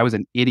moment, I was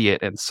an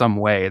idiot in some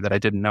way that I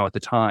didn't know at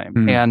the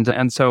time.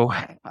 And so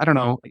I don't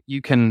know,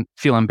 you can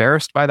feel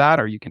embarrassed by that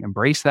or you can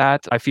embrace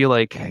that. I feel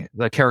like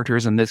the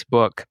characters in this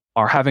book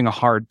are having a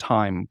hard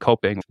time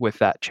coping with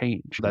that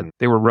change, that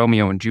they were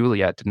Romeo and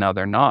Juliet and now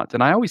they're not.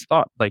 And I always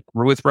thought, like,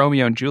 with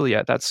Romeo and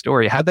Juliet, that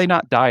story, had they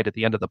not died at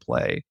the end of the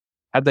play,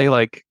 had they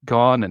like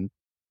gone and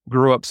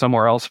grew up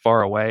somewhere else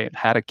far away and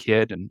had a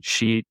kid, and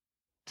she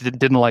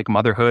didn't like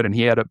motherhood and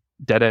he had a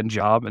dead end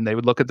job, and they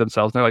would look at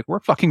themselves and they're like, we're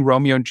fucking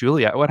Romeo and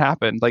Juliet. What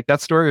happened? Like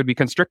that story would be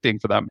constricting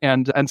for them.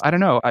 And I don't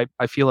know.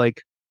 I feel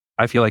like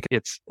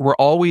we're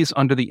always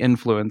under the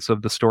influence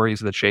of the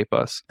stories that shape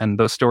us. And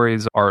those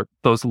stories are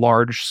those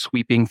large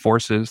sweeping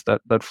forces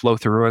that flow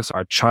through us,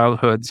 our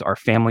childhoods, our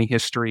family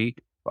history,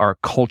 our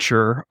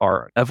culture,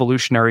 our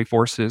evolutionary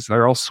forces.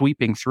 They're all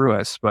sweeping through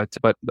us. But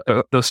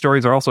those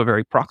stories are also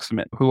very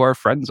proximate. Who our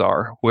friends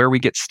are, where we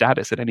get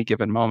status at any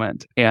given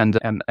moment. And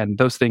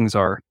those things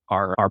are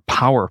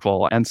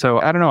powerful. And so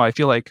I don't know, I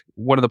feel like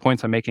one of the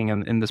points I'm making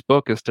in this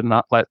book is to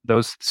not let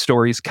those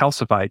stories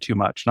calcify too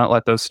much, not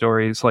let those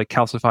stories like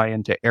calcify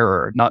into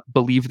error, not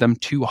believe them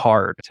too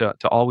hard, to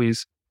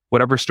always,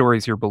 whatever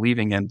stories you're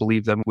believing in,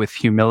 believe them with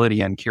humility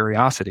and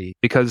curiosity,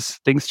 because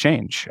things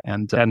change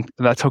and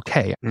that's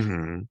okay.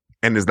 Mm-hmm.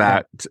 And is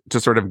that to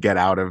sort of get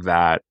out of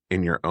that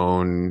in your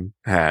own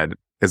head?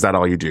 Is that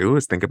all you do,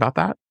 is think about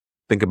that?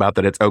 Think about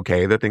that it's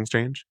okay that things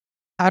change?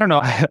 I don't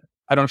know.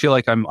 I don't feel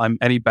like I'm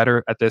any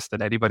better at this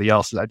than anybody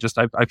else. I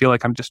feel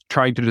like I'm just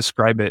trying to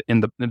describe it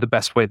in the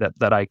best way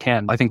that I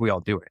can. I think we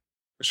all do it.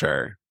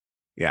 Sure.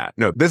 Yeah.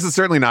 No, this is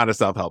certainly not a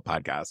self-help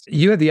podcast.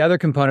 You had the other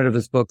component of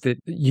this book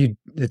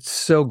it's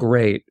so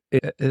great.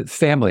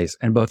 Families,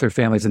 and both their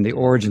families, and the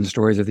origin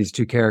stories of these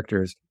two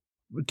characters.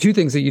 Two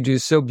things that you do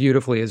so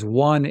beautifully is,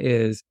 one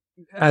is,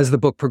 as the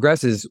book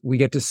progresses, we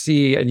get to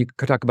see, and you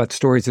could talk about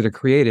stories that are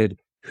created,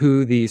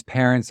 who these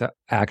parents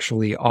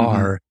actually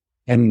are.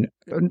 And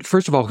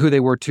first of all, who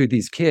they were to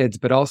these kids,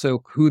 but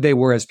also who they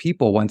were as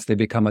people once they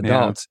become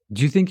adults. Yeah.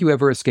 Do you think you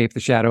ever escape the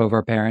shadow of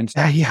our parents?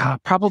 Yeah,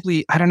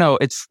 probably. I don't know.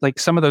 It's like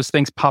some of those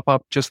things pop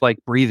up just like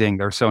breathing.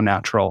 They're so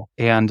natural.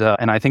 And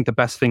I think the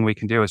best thing we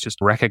can do is just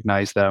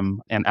recognize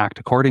them and act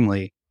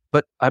accordingly.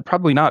 But I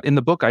probably not. In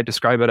the book, I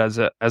describe it as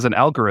an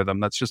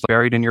algorithm that's just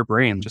buried in your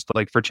brain. Just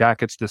like for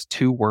Jack, it's this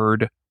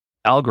 2-word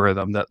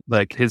algorithm that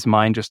like his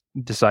mind just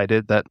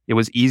decided that it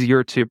was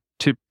easier to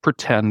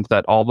pretend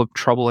that all the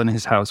trouble in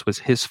his house was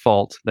his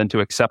fault than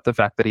to accept the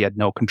fact that he had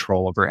no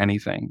control over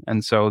anything.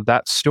 And so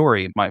that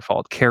story, my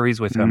fault, carries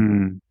with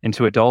him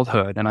into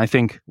adulthood. And I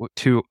think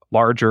to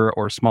larger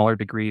or smaller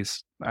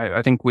degrees,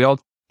 I think we all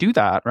do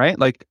that, right?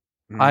 Like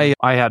I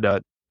had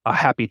a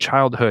happy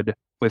childhood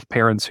with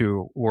parents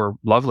who were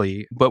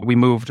lovely, but we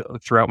moved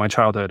throughout my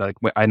childhood. Like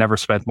I never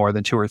spent more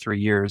than 2 or 3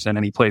 years in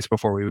any place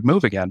before we would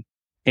move again.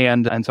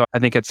 And so I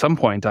think at some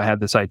point I had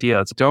this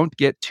idea, don't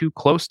get too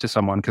close to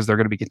someone because they're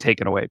going to be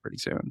taken away pretty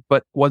soon.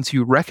 But once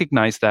you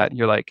recognize that,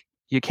 you're like,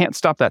 you can't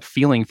stop that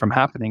feeling from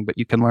happening, but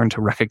you can learn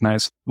to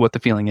recognize what the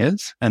feeling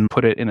is and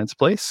put it in its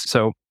place.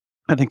 So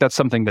I think that's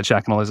something that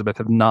Jack and Elizabeth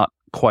have not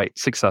quite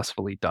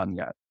successfully done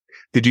yet.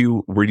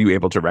 Were you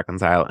able to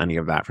reconcile any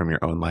of that from your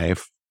own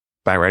life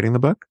by writing the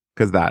book?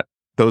 Because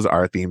those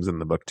are themes in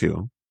the book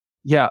too.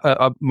 Yeah.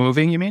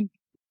 Moving, you mean?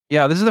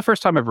 Yeah. This is the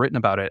first time I've written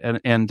about it.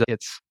 And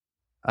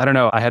I don't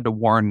know, I had to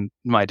warn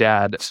my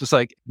dad. It's just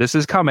like, this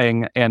is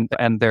coming. And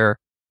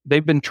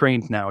they've been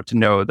trained now to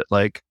know that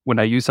like when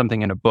I use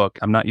something in a book,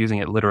 I'm not using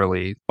it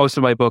literally. Most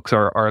of my books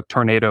are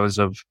tornadoes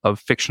of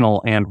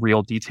fictional and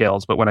real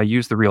details. But when I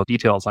use the real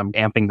details, I'm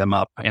amping them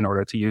up in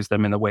order to use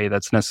them in the way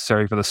that's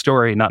necessary for the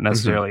story, not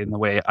necessarily in the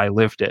way I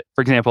lived it.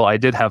 For example, I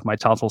did have my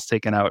tonsils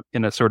taken out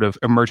in a sort of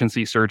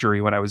emergency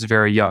surgery when I was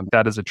very young.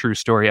 That is a true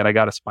story. And I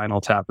got a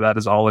spinal tap. That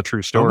is all a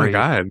true story. Oh my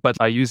God. But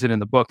I use it in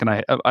the book, and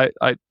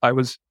I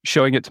was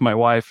showing it to my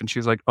wife, and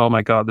she's like, "Oh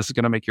my God, this is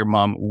going to make your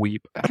mom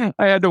weep."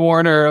 I had to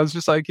warn her. I was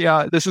just like,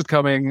 yeah, this is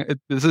coming.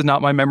 This is not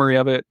my memory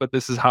of it, but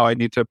this is how I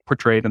need to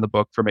portray it in the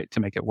book to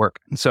make it work.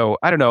 And so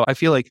I don't know. I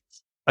feel like,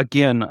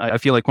 again, I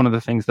feel like one of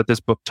the things that this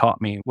book taught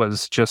me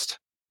was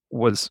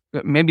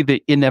maybe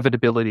the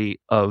inevitability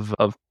of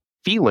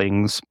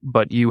feelings,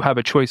 but you have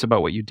a choice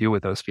about what you do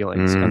with those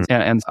feelings.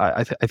 And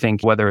I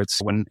think whether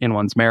it's in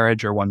one's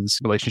marriage or one's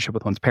relationship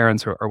with one's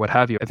parents or what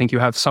have you, I think you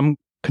have some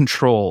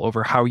control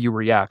over how you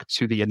react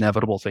to the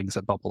inevitable things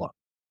that bubble up.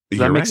 Does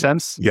that make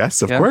sense?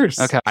 Yes, of course.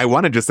 Okay. I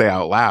want to just say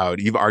out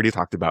loud, you've already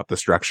talked about the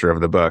structure of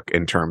the book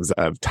in terms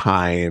of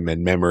time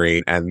and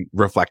memory and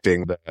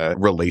reflecting the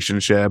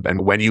relationship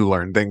and when you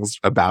learn things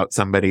about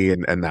somebody.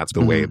 And that's the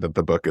way that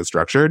the book is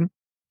structured.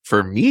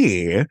 For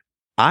me,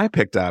 I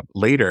picked up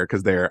later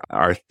because there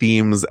are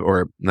themes,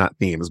 or not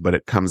themes, but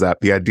it comes up.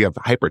 The idea of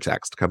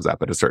hypertext comes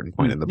up at a certain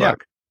point in the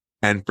book.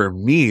 And for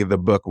me, the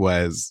book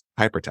was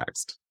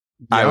hypertext.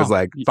 Yeah. I was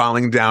like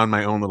falling down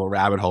my own little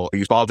rabbit hole.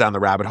 You fall down the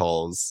rabbit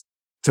holes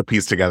to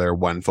piece together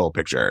one full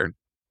picture.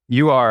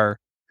 You are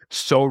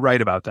so right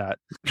about that.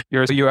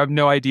 You have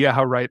no idea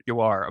how right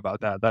you are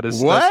about that. That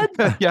is what?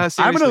 Yeah,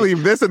 seriously. I'm going to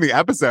leave this in the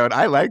episode.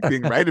 I like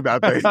being right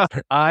about things.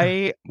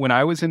 When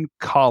I was in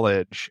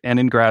college and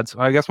in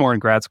I guess more in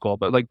grad school,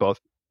 but like both,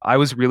 I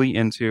was really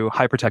into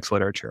hypertext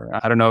literature.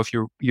 I don't know if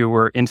you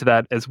were into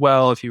that as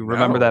well, if you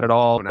remember that at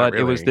all, but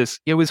really.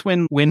 It was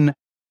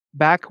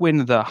back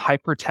when the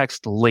hypertext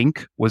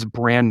link was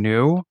brand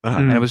new,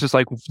 and it was just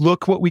like,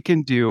 look what we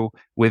can do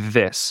with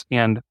this.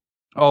 And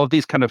all of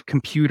these kind of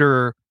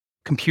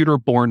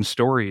computer-born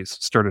stories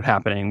started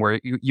happening where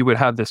you would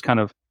have this kind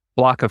of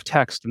block of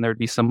text and there'd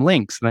be some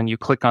links. And then you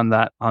click on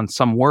that on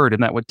some word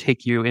and that would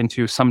take you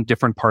into some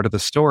different part of the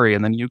story.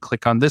 And then you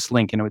click on this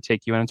link and it would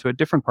take you into a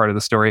different part of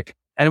the story.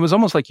 And it was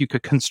almost like you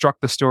could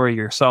construct the story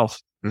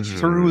yourself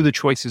through the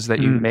choices that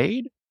you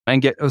made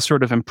and get a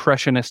sort of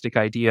impressionistic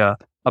idea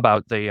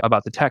about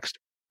the text.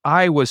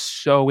 I was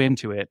so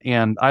into it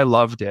and I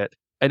loved it.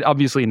 It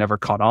obviously never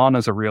caught on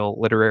as a real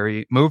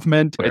literary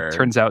movement. Sure. It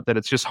turns out that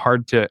it's just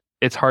hard to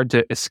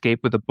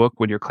escape with a book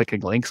when you're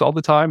clicking links all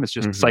the time. It's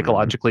just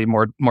psychologically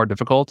more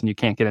difficult and you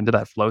can't get into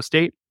that flow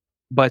state.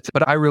 But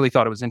I really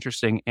thought it was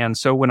interesting. And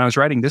so when I was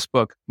writing this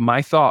book,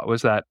 my thought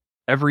was that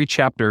every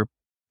chapter,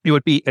 it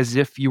would be as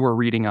if you were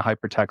reading a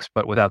hypertext,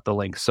 but without the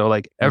links. So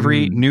like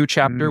every new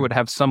chapter would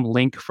have some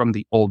link from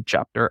the old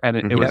chapter. And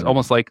it was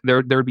almost like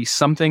there would be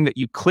something that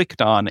you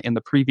clicked on in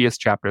the previous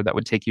chapter that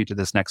would take you to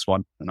this next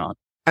one and on.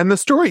 And the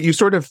story, you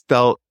sort of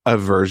felt a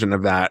version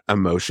of that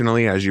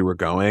emotionally as you were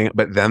going,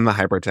 but then the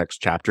hypertext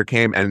chapter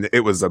came and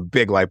it was a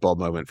big light bulb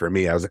moment for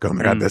me. I was like, oh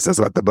my God, this is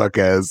what the book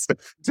is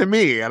to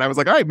me. And I was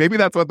like, all right, maybe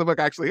that's what the book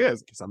actually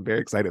is. So I'm very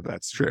excited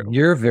that's true.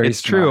 You're very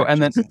smart.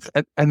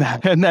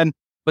 True.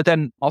 But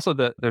then also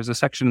there's a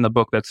section in the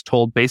book that's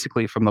told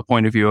basically from the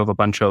point of view of a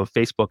bunch of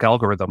Facebook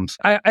algorithms.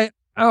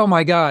 Oh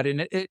my God.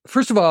 And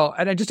first of all,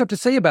 and I just have to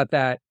say about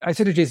that, I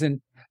said to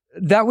Jason,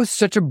 that was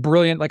such a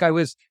brilliant, I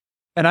was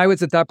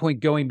at that point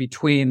going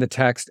between the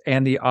text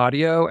and the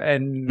audio,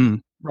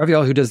 and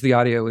Rafael, who does the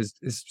audio, is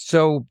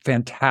so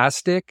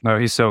fantastic. Oh,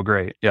 he's so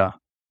great. Yeah.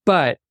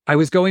 But I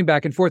was going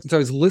back and forth. And so I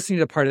was listening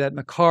to part of that in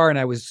the car and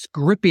I was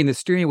gripping the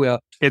steering wheel.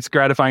 It's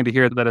gratifying to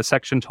hear that a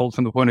section told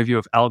from the point of view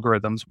of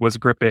algorithms was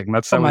gripping.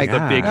 That was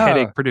the big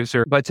headache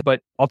producer.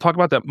 But I'll talk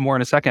about that more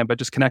in a second, but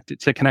just connect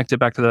it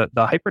back to the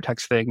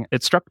hypertext thing.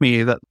 It struck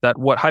me that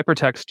what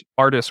hypertext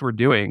artists were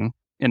doing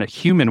in a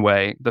human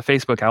way, the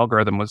Facebook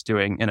algorithm was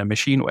doing in a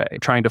machine way,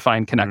 trying to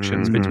find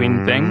connections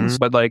between things.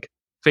 But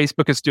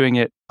Facebook is doing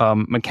it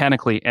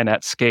mechanically and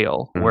at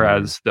scale,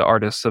 whereas the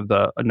artists of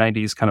the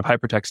 90s kind of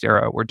hypertext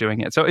era were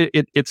doing it. So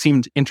it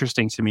seemed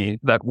interesting to me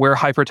that where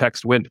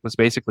hypertext went was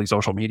basically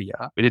social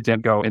media. It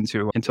didn't go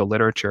into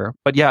literature.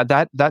 But yeah,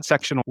 that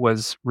section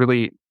was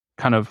really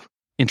kind of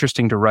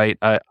interesting to write.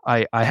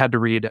 I had to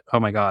read,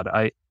 oh my God,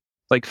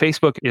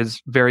 Facebook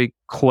is very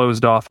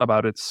closed off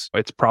about its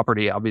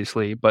property,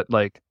 obviously, but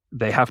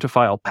they have to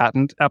file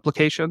patent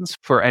applications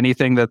for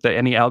anything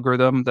any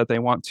algorithm that they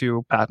want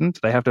to patent.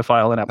 They have to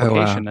file an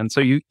application. Oh, wow. And so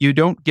you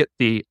don't get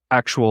the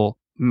actual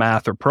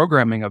math or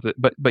programming of it,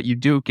 but you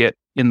do get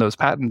in those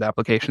patent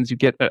applications, you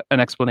get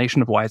an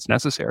explanation of why it's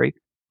necessary.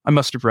 I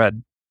must have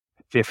read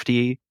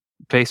 50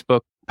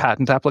 Facebook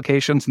patent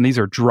applications, and these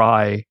are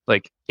dry,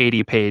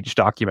 80-page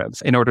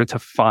documents in order to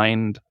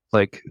find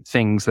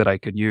things that I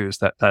could use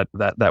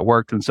that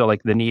worked. And so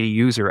the needy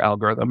user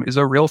algorithm is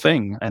a real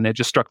thing. And it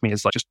just struck me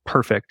as just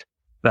perfect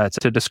that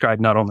to describe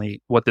not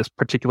only what this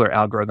particular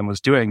algorithm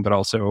was doing, but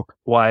also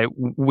why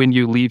when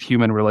you leave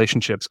human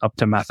relationships up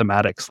to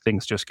mathematics,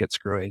 things just get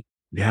screwy.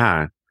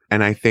 Yeah.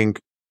 And I think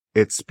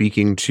it's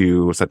speaking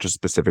to such a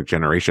specific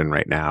generation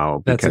right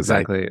now That's because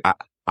exactly it.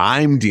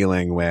 I'm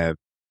dealing with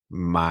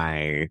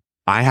I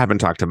haven't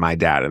talked to my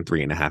dad in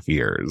 3.5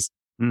 years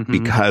Mhm.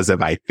 because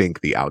of, I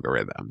think, the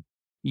algorithm.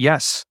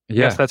 Yes.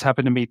 Yeah. Yes, that's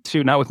happened to me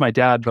too. Not with my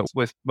dad, but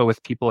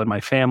with people in my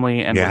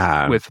family and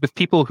Yeah. with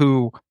people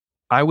who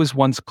I was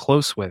once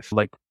close with.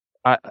 Like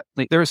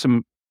there are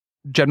some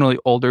generally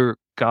older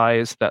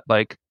guys that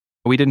like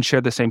we didn't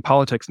share the same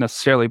politics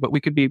necessarily, but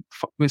we could be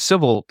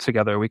civil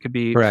together. We could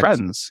be Correct.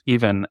 friends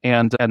even,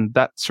 and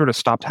that sort of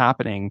stopped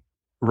happening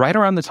right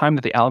around the time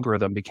that the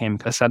algorithm became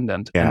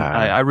ascendant. And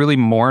Yeah. I really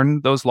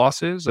mourn those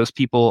losses. Those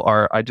people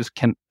are I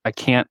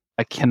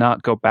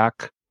cannot go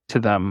back to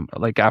them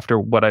like after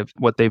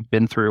what they've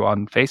been through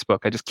on Facebook.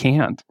 I just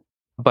can't.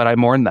 But I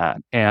mourn that,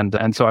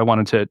 and so I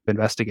wanted to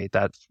investigate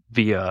that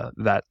via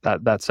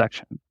that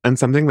section. And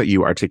something that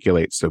you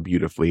articulate so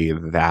beautifully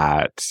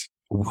that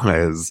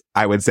was,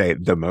 I would say,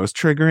 the most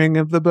triggering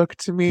of the book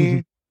to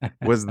me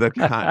was the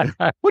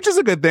which is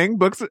a good thing.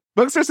 Books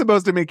are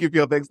supposed to make you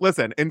feel things.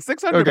 Listen, in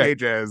 600 Okay.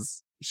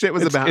 pages, shit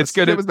was It's about. good.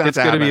 Shit was about It's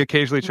to going to be happen.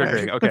 occasionally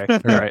triggering. Okay,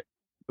 all right.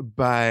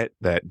 But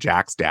that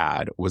Jack's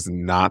dad was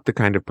not the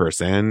kind of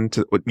person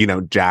to,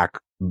 Jack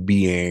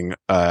being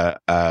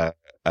a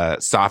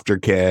softer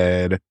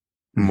kid,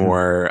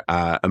 more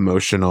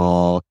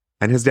emotional.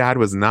 And his dad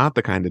was not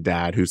the kind of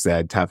dad who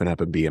said, toughen up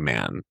and be a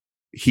man.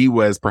 He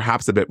was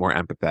perhaps a bit more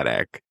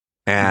empathetic.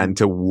 And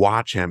to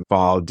watch him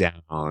fall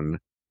down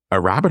a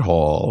rabbit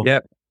hole,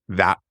 Yep.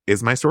 that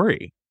is my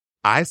story.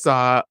 I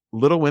saw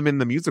Little Women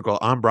the musical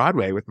on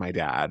Broadway with my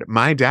dad.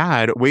 My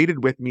dad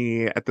waited with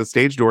me at the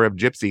stage door of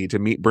Gypsy to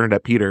meet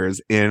Bernadette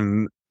Peters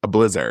in a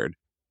blizzard,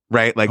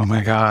 right? Like, Oh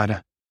my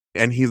God.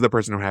 and he's the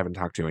person who I haven't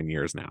talked to in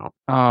years now.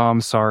 Oh,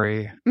 I'm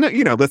sorry. No,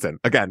 listen,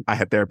 again, I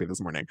had therapy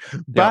this morning,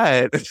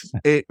 but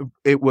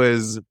it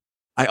was,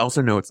 I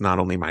also know it's not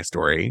only my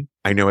story.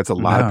 I know it's a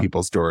lot of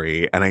people's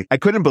story. And I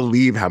couldn't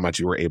believe how much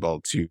you were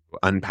able to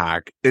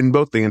unpack in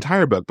both the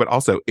entire book, but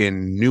also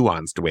in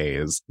nuanced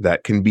ways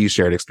that can be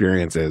shared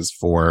experiences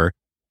for,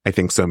 I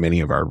think, so many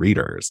of our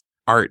readers.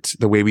 Art,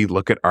 the way we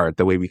look at art,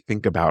 the way we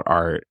think about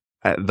art,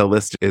 the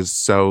list is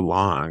so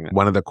long.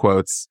 One of the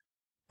quotes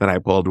that I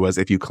pulled was,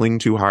 if you cling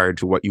too hard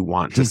to what you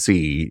want to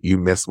see, you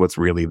miss what's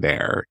really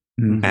there.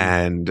 Mhm.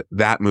 And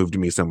that moved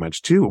me so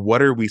much too.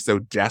 What are we so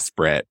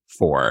desperate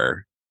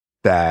for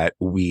that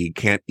we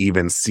can't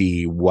even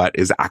see what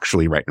is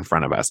actually right in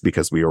front of us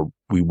because we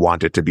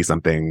want it to be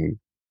something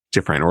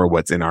different or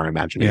what's in our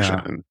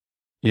imagination?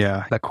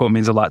 Yeah, that quote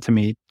means a lot to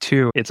me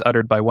too. It's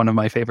uttered by one of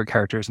my favorite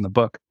characters in the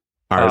book.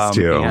 Ours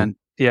too.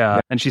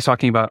 And she's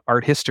talking about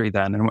art history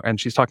then, and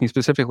she's talking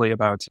specifically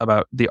about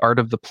the art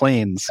of the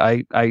plains.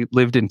 I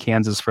lived in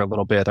Kansas for a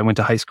little bit. I went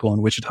to high school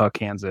in Wichita,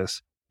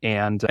 Kansas.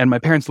 And my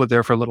parents lived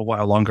there for a little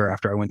while longer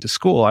after I went to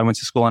school. I went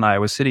to school in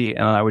Iowa City,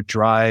 and I would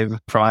drive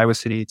from Iowa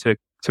City to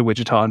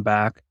Wichita and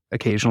back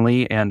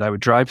occasionally. And I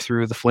would drive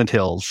through the Flint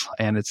Hills,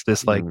 and it's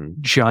this like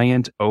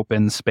giant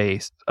open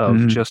space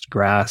of just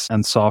grass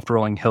and soft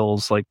rolling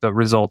hills, like the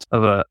result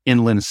of an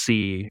inland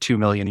sea 2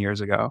 million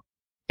years ago.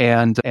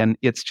 And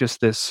it's just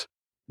this,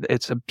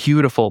 it's a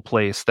beautiful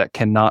place that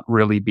cannot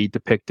really be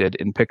depicted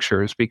in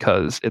pictures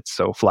because it's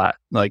so flat.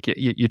 Like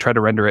you try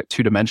to render it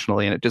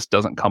 2-dimensionally and it just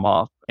doesn't come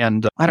off.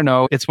 And I don't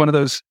know, it's one of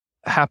those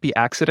happy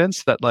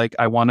accidents that like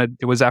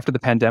it was after the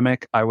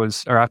pandemic. It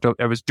was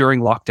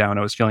during lockdown.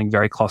 I was feeling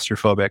very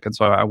claustrophobic. And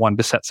so I wanted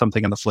to set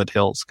something in the Flint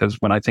Hills because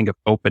when I think of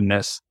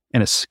openness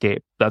and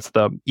escape, that's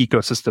the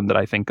ecosystem that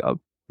I think of.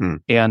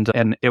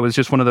 And it was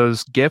just one of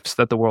those gifts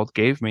that the world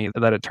gave me,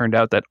 that it turned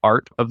out that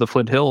art of the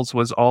Flint Hills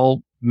was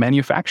all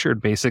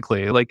manufactured,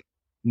 basically. Like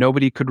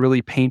nobody could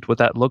really paint what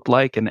that looked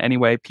like. And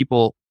anyway,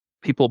 people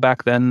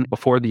back then,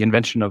 before the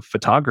invention of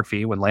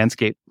photography, when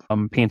landscape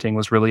painting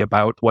was really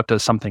about what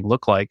does something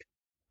look like,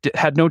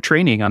 had no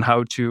training on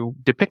how to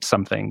depict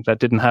something that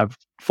didn't have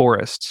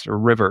forests or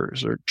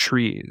rivers or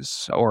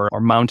trees or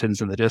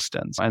mountains in the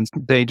distance. And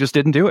they just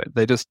didn't do it.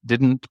 They just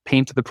didn't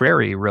paint the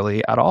prairie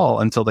really at all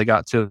until they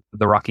got to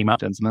the Rocky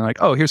Mountains. And they're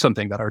like, oh, here's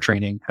something that our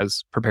training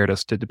has prepared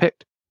us to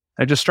depict.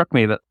 It just struck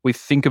me that we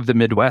think of the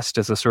Midwest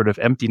as a sort of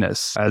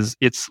emptiness, as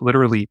it's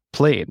literally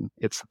plain.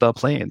 It's the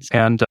plains.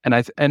 And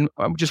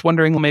I'm just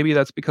wondering, maybe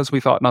that's because we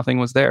thought nothing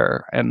was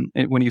there. And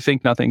when you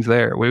think nothing's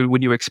there,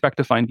 when you expect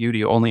to find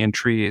beauty only in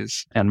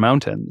trees and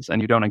mountains,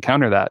 and you don't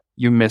encounter that,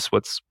 you miss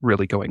what's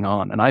really going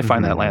on. And I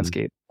find that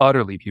landscape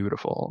utterly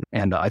beautiful.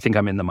 And I think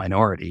I'm in the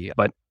minority,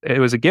 but it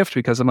was a gift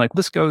because I'm like,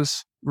 this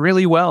goes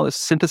really well. This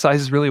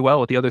synthesizes really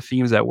well with the other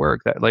themes at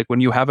work, that like when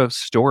you have a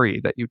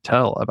story that you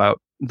tell about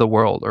the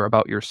world or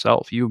about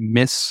yourself, you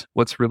miss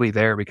what's really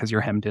there because you're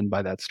hemmed in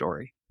by that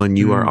story. And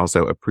you are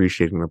also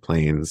appreciating the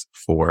plains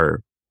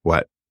for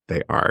what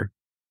they are.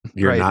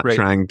 You're not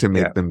trying to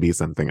make them be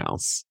something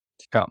else.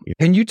 Yeah.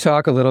 Can you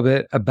talk a little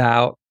bit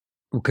about,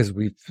 because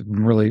we've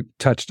really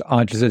touched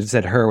on, just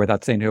said her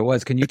without saying who it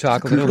was. Can you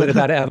talk a little bit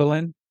about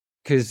Evelyn?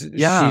 because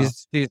Yeah.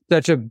 she's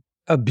such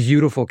a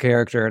beautiful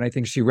character. And I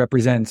think she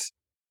represents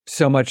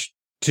so much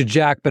to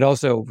Jack, but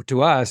also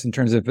to us in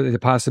terms of the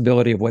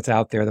possibility of what's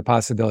out there, the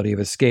possibility of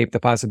escape, the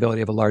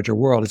possibility of a larger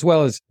world, as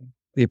well as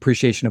the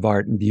appreciation of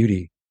art and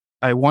beauty.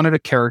 I wanted a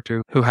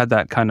character who had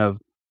that kind of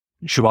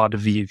joie de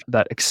vivre,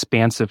 that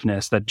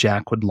expansiveness that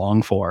Jack would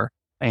long for.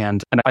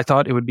 And I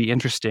thought it would be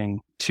interesting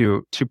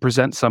to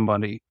present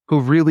somebody who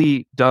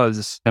really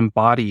does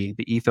embody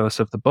the ethos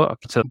of the book,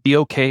 to be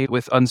okay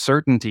with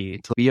uncertainty,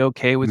 to be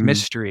okay with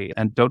mystery,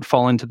 and don't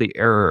fall into the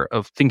error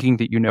of thinking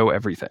that you know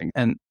everything.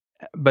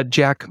 But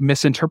Jack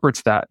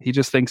misinterprets that. He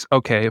just thinks,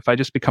 okay, if I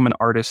just become an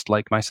artist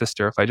like my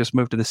sister, if I just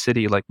move to the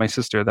city like my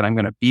sister, then I'm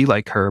going to be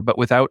like her, but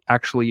without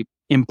actually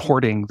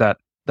importing that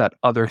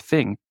other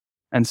thing.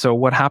 And so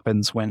what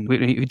happens when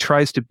he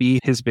tries to be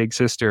his big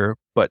sister,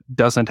 but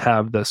doesn't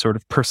have the sort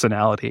of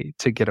personality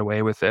to get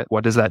away with it?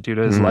 What does that do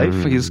to his life?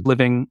 He's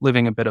living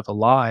a bit of a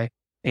lie.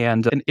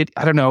 And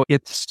I don't know,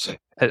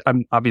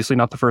 I'm obviously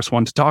not the first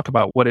one to talk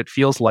about what it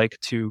feels like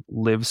to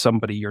live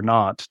somebody you're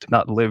not, to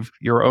not live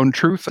your own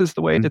truth is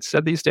the way it's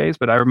said these days.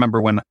 But I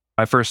remember when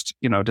I first,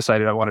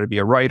 decided I wanted to be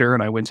a writer,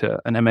 and I went to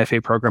an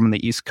MFA program on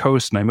the East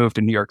Coast, and I moved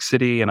to New York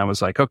City, and I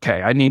was like,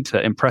 okay, I need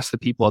to impress the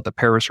people at the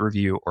Paris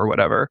Review or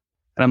whatever.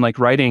 And I'm like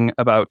writing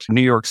about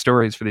New York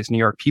stories for these New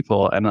York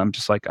people. And I'm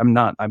just like, I'm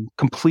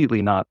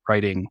completely not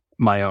writing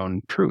my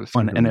own truth.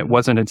 And it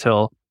wasn't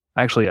until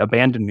I actually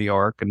abandoned New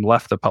York and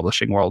left the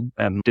publishing world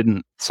and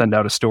didn't send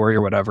out a story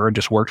or whatever, and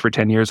just worked for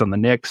 10 years on the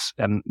Knicks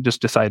and just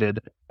decided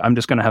I'm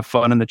just going to have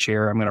fun in the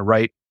chair. I'm going to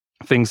write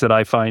things that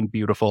I find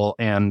beautiful,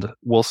 and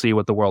we'll see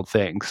what the world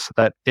thinks.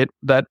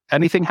 That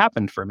anything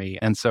happened for me.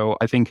 And so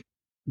I think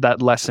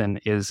that lesson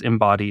is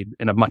embodied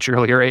in a much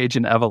earlier age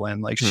in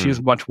Evelyn. Like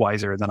she's much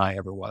wiser than I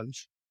ever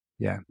was.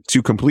 Yeah.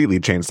 To completely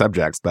change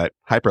subjects, but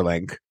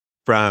hyperlink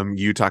from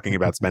you talking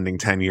about spending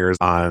 10 years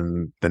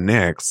on the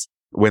Knicks.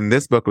 When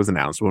this book was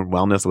announced, when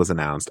Wellness was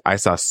announced, I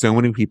saw so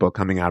many people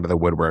coming out of the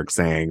woodwork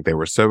saying they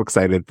were so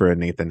excited for a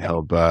Nathan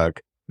Hill book.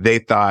 They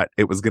thought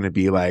it was going to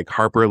be like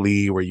Harper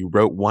Lee, where you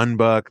wrote one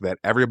book that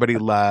everybody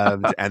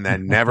loved and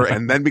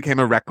then became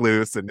a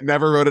recluse and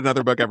never wrote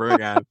another book ever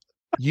again.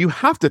 You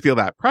have to feel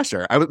that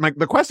pressure.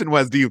 The question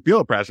was, do you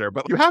feel pressure?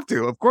 But you have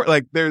to, of course.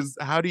 Like,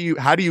 how do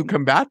you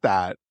combat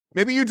that?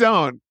 Maybe you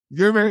don't.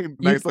 You're very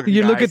nice looking.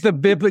 You look at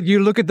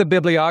the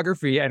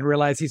bibliography and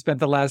realize he spent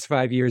the last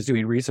 5 years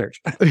doing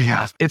research.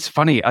 Yeah, it's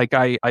funny. Like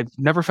I've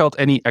never felt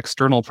any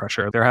external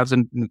pressure. There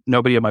hasn't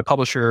nobody at my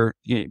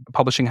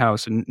publishing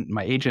house and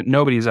my agent.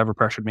 Nobody's ever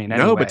pressured me in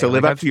any way. No, but to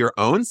live up to your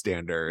own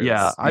standards.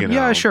 Yeah,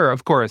 yeah, sure,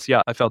 of course.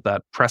 Yeah, I felt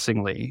that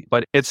pressingly.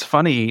 But it's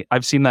funny.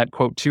 I've seen that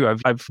quote too.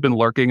 I've been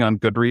lurking on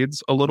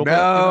Goodreads a little bit.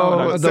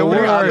 No, so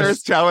many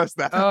authors tell us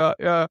that.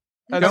 Yeah.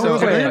 You're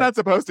not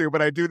supposed to,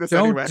 but I do this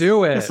anyway. Don't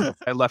do it.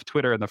 I left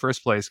Twitter in the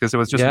first place because it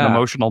was just an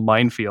emotional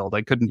minefield.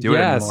 I couldn't do it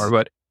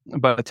anymore.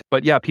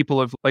 But yeah,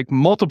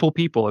 multiple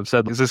people have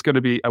said, is this going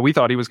to be, we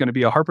thought he was going to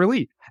be a Harper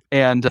Lee.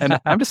 And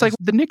I'm just like,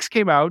 the Knicks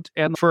came out,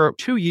 and for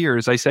 2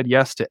 years, I said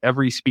yes to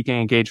every speaking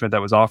engagement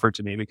that was offered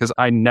to me because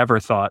I never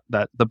thought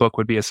that the book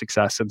would be a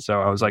success. And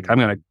so I was like, I'm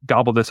going to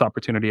gobble this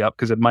opportunity up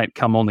because it might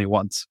come only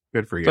once.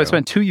 Good for you. So I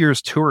spent 2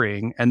 years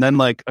touring, and then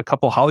like a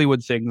couple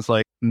Hollywood things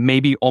like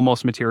maybe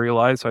almost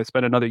materialized. So I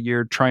spent another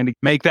year trying to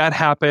make that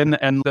happen.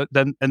 And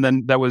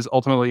then that was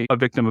ultimately a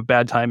victim of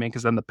bad timing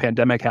because then the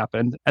pandemic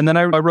happened. And then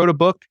I wrote a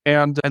book,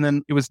 and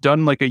then it was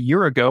done like a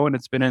year ago, and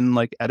it's been in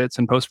like edits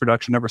and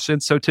post-production ever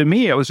since. So to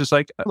me, it was just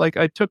like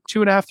I took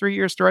 2.5, 3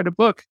 years to write a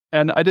book,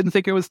 and I didn't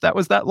think it was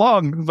that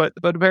long, but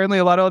apparently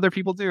a lot of other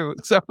people do.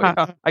 So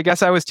I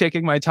guess I was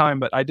taking my time,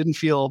 but I didn't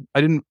feel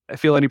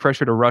any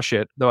pressure to rush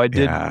it, though I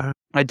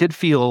did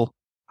feel,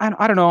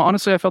 I don't know,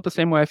 honestly, I felt the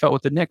same way I felt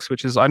with the Knicks,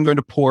 which is I'm going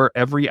to pour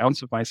every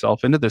ounce of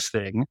myself into this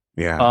thing.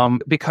 Yeah.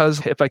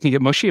 Because if I can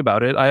get mushy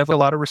about it, I have a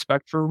lot of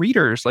respect for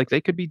readers. Like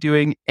they could be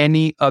doing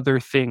any other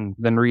thing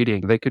than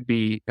reading. They could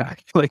be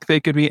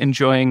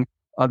enjoying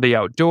the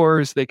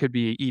outdoors. They could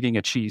be eating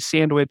a cheese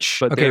sandwich.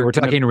 But okay, we're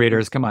talking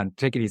readers. Come on,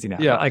 take it easy now.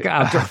 Yeah. Like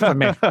outdoor for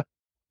me.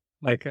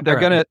 Like they're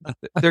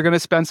gonna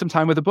spend some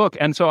time with a book.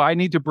 And so I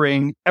need to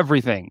bring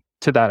everything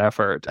to that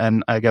effort.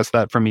 And I guess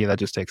that for me, that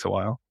just takes a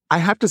while. I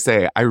have to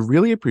say, I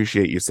really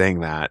appreciate you saying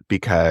that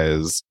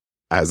because,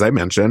 as I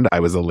mentioned, I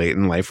was a late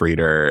in life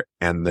reader,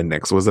 and The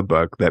Knicks was a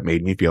book that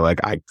made me feel like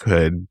I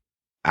could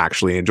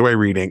actually enjoy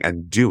reading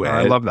and do it.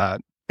 I love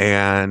that.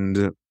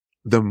 And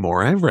the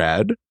more I've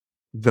read,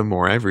 the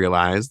more I've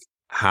realized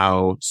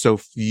how so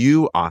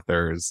few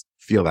authors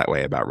feel that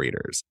way about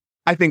readers.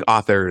 I think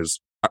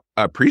authors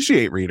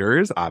appreciate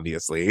readers,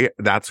 obviously.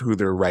 That's who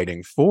they're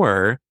writing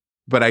for.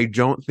 But I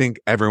don't think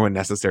everyone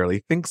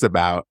necessarily thinks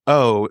about,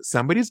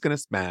 somebody's going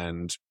to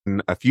spend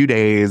a few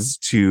days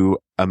to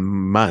a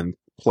month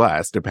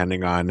plus,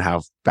 depending on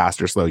how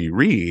fast or slow you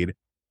read,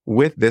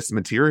 with this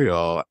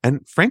material.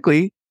 And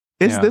frankly,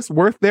 is this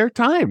worth their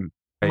time?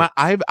 Right.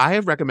 I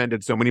have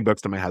recommended so many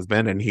books to my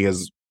husband, and he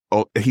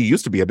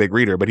used to be a big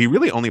reader, but he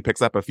really only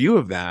picks up a few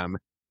of them.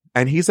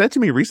 And he said to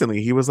me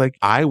recently, he was like,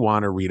 I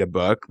want to read a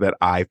book that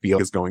I feel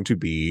is going to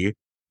be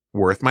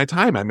worth my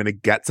time. I'm going to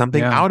get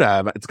something out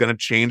of. It's going to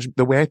change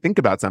the way I think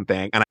about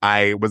something. And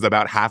I was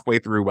about halfway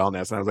through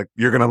Wellness and I was like,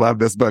 you're going to love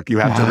this book. You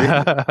have to read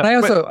it.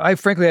 And I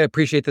frankly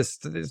appreciate this.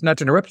 It's not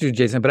to interrupt you,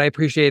 Jason, but I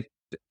appreciate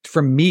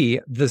from me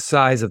the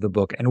size of the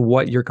book and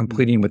what you're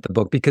completing with the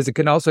book, because it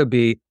can also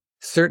be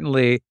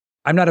certainly,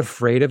 I'm not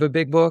afraid of a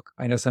big book.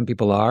 I know some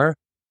people are,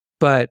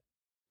 but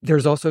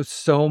there's also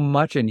so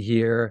much in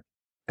here.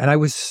 And I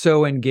was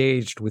so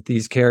engaged with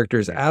these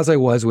characters as I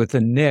was with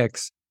the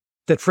Knicks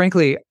that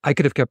frankly, I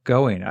could have kept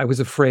going. I was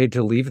afraid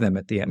to leave them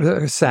at the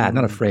end. Sad,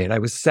 not afraid. I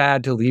was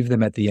sad to leave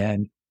them at the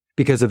end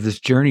because of this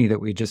journey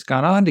that we just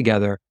gone on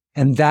together.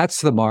 And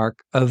that's the mark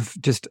of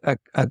just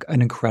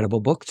an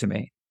incredible book to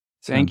me.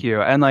 Thank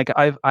you. And like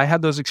I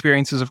had those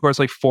experiences, of course,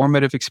 like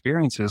formative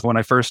experiences when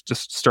I first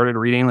just started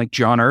reading like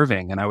John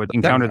Irving, and I would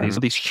encounter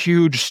these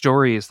huge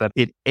stories that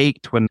it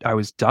ached when I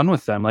was done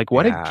with them. Like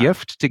what a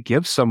gift to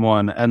give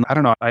someone. And I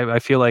don't know, I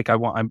feel like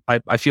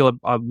I feel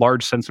a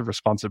large sense of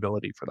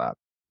responsibility for that.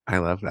 I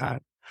love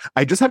that.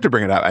 I just have to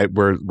bring it up.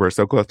 We're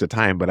so close to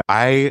time, but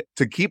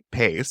to keep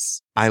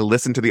pace, I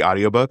listened to the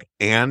audiobook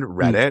and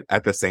read it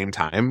at the same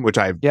time, which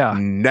I've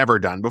never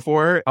done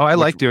before. Oh, I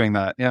like doing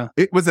that. Yeah.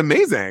 It was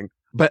amazing.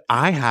 But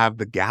I have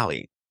the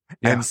galley.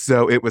 Yeah. And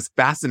so it was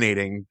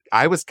fascinating.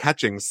 I was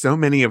catching so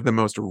many of the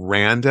most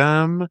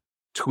random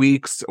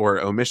tweaks or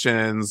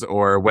omissions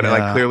or what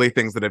like clearly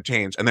things that have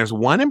changed. And there's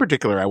one in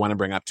particular I want to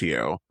bring up to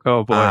you.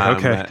 Oh boy.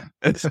 Okay.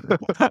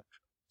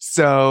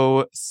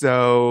 So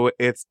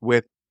it's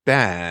with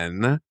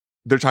Ben.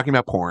 They're talking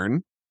about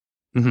porn.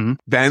 Mm-hmm.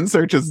 Ben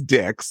searches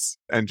dicks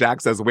and Jack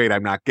says, wait,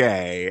 I'm not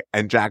gay.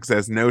 And Jack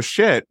says, no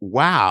shit.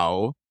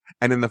 Wow.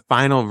 And in the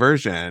final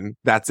version,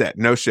 that's it.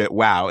 No shit.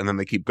 Wow. And then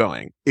they keep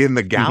going. In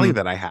the galley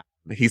that I have,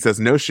 he says,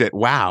 no shit.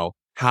 Wow.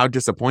 How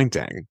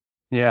disappointing.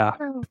 Yeah.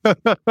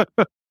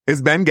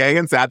 Is Ben gay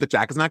and sad that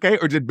Jack is not gay?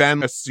 Or did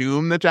Ben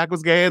assume that Jack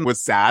was gay and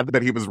was sad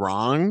that he was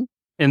wrong?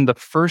 In the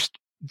first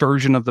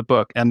version of the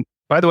book, and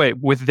by the way,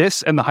 with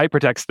this and the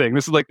hypertext thing,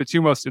 this is like the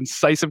two most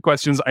incisive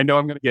questions I know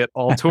I'm going to get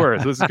all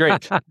tours. This is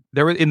great.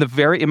 There was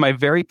in my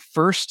very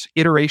first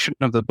iteration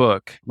of the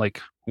book,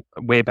 like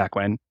way back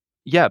when,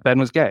 Ben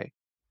was gay.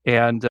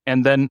 And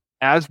then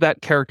as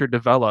that character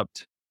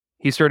developed,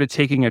 he started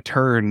taking a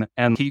turn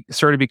and he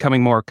started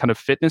becoming more kind of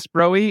fitness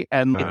bro-y,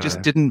 and it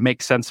just didn't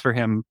make sense for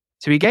him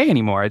to be gay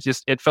anymore.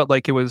 It felt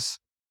like it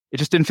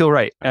just didn't feel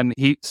right. And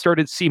he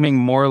started seeming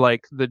more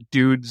like the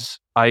dudes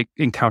I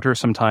encounter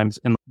sometimes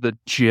in the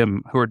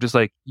gym who are just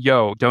like,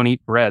 yo, don't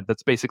eat bread.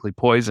 That's basically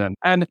poison.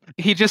 And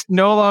he just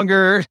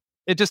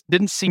it just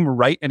didn't seem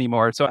right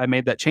anymore. So I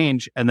made that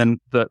change. And then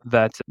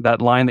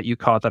that line that you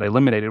caught that I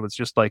eliminated was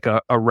just like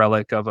a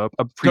relic of a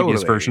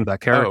previous version of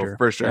that character. Oh,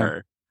 for sure.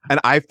 Yeah. And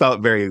I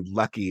felt very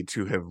lucky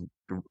to have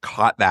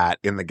caught that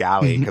in the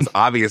galley, because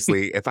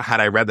obviously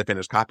had I read the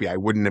finished copy, I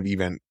wouldn't have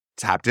even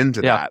tapped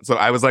into that. So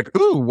I was like,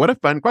 ooh, what a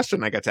fun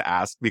question I get to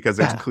ask, because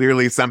there's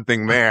clearly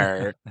something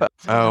there.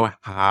 Oh,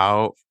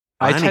 how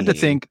funny. I tend to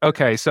think,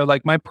 okay, so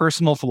like my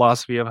personal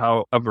philosophy of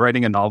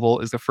writing a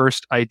novel is the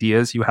first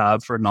ideas you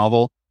have for a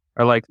novel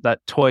are like that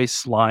toy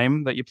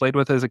slime that you played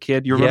with as a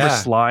kid. You remember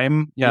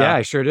slime? Yeah,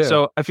 I sure do.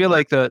 So I feel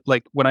like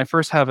when I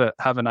first have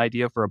an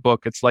idea for a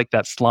book, it's like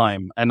that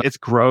slime, and it's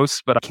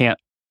gross, but I can't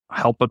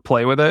help but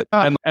play with it.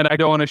 And I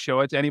don't want to show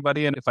it to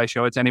anybody. And if I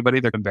show it to anybody,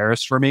 they're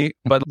embarrassed for me.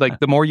 But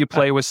like the more you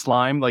play with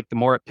slime, like the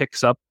more it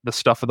picks up the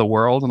stuff of the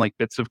world and like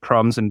bits of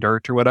crumbs and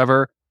dirt or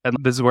whatever. And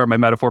this is where my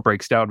metaphor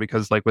breaks down,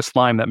 because like with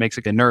slime, that makes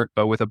it inert.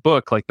 But with a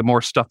book, like the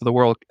more stuff of the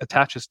world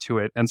attaches to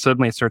it, and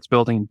suddenly it starts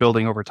building and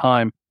building over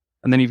time.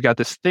 And then you've got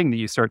this thing that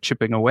you start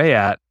chipping away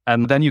at,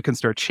 and then you can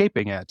start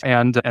shaping it.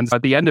 And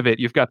at the end of it,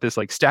 you've got this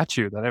like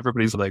statue that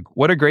everybody's like,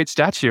 what a great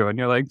statue. And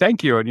you're like,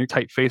 thank you. And you're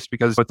tight-faced,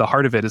 because at the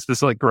heart of it is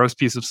this like gross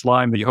piece of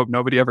slime that you hope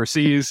nobody ever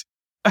sees.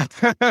 And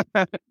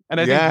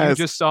I think you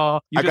just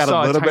saw a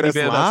little bit of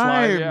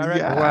slime. Yeah,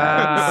 right?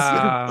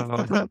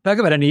 Wow. Talk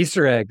about an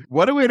Easter egg.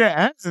 What a way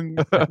to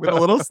end with a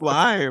little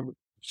slime.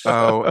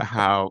 Oh,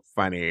 how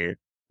funny.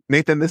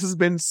 Nathan, this has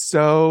been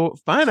so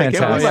fun.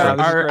 Fantastic. I can't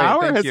believe our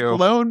hour Thank has you.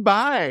 flown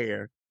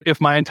by.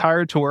 If my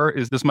entire tour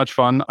is this much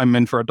fun, I'm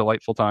in for a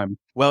delightful time.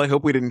 Well, I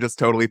hope we didn't just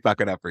totally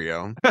fuck it up for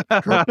you.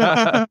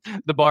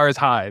 The bar is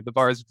high. The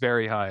bar is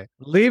very high.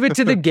 Leave it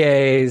to the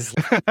gays.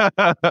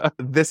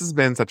 This has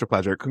been such a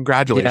pleasure.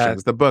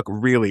 Congratulations. Yeah. The book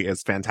really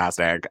is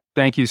fantastic.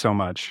 Thank you so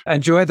much.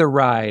 Enjoy the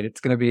ride. It's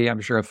going to be, I'm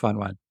sure, a fun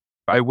one.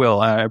 I will.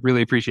 I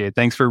really appreciate it.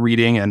 Thanks for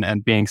reading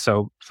and being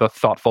so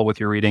thoughtful with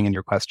your reading and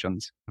your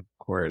questions. Of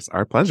course.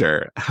 Our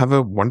pleasure. Have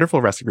a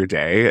wonderful rest of your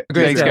day.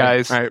 Thanks,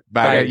 guys. All right.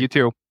 Bye. You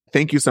too.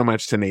 Thank you so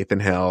much to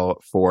Nathan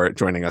Hill for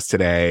joining us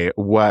today.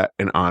 What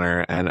an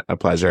honor and a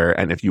pleasure.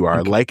 And if you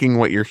are liking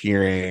what you're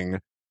hearing,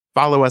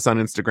 follow us on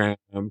Instagram.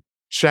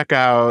 Check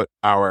out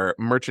our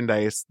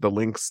merchandise. The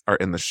links are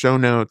in the show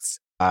notes.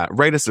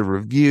 Write us a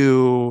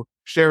review.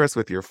 Share us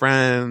with your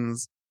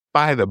friends.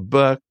 Buy the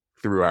book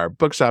through our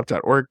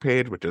bookshop.org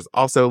page, which is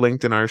also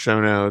linked in our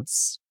show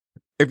notes.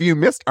 If you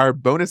missed our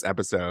bonus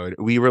episode,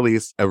 we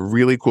released a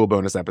really cool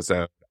bonus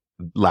episode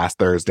last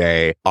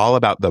Thursday, all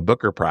about the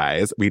Booker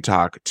Prize. We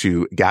talk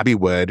to Gabby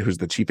Wood, who's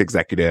the chief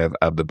executive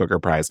of the Booker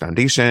Prize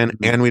Foundation.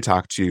 And we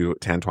talk to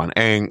Tan Tuan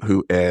Eng,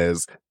 who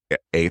is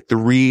a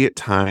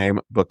 3-time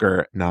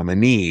Booker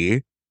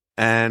nominee.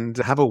 And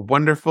have a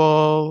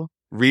wonderful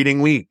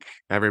reading week,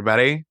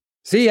 everybody.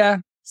 See ya.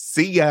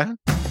 See ya.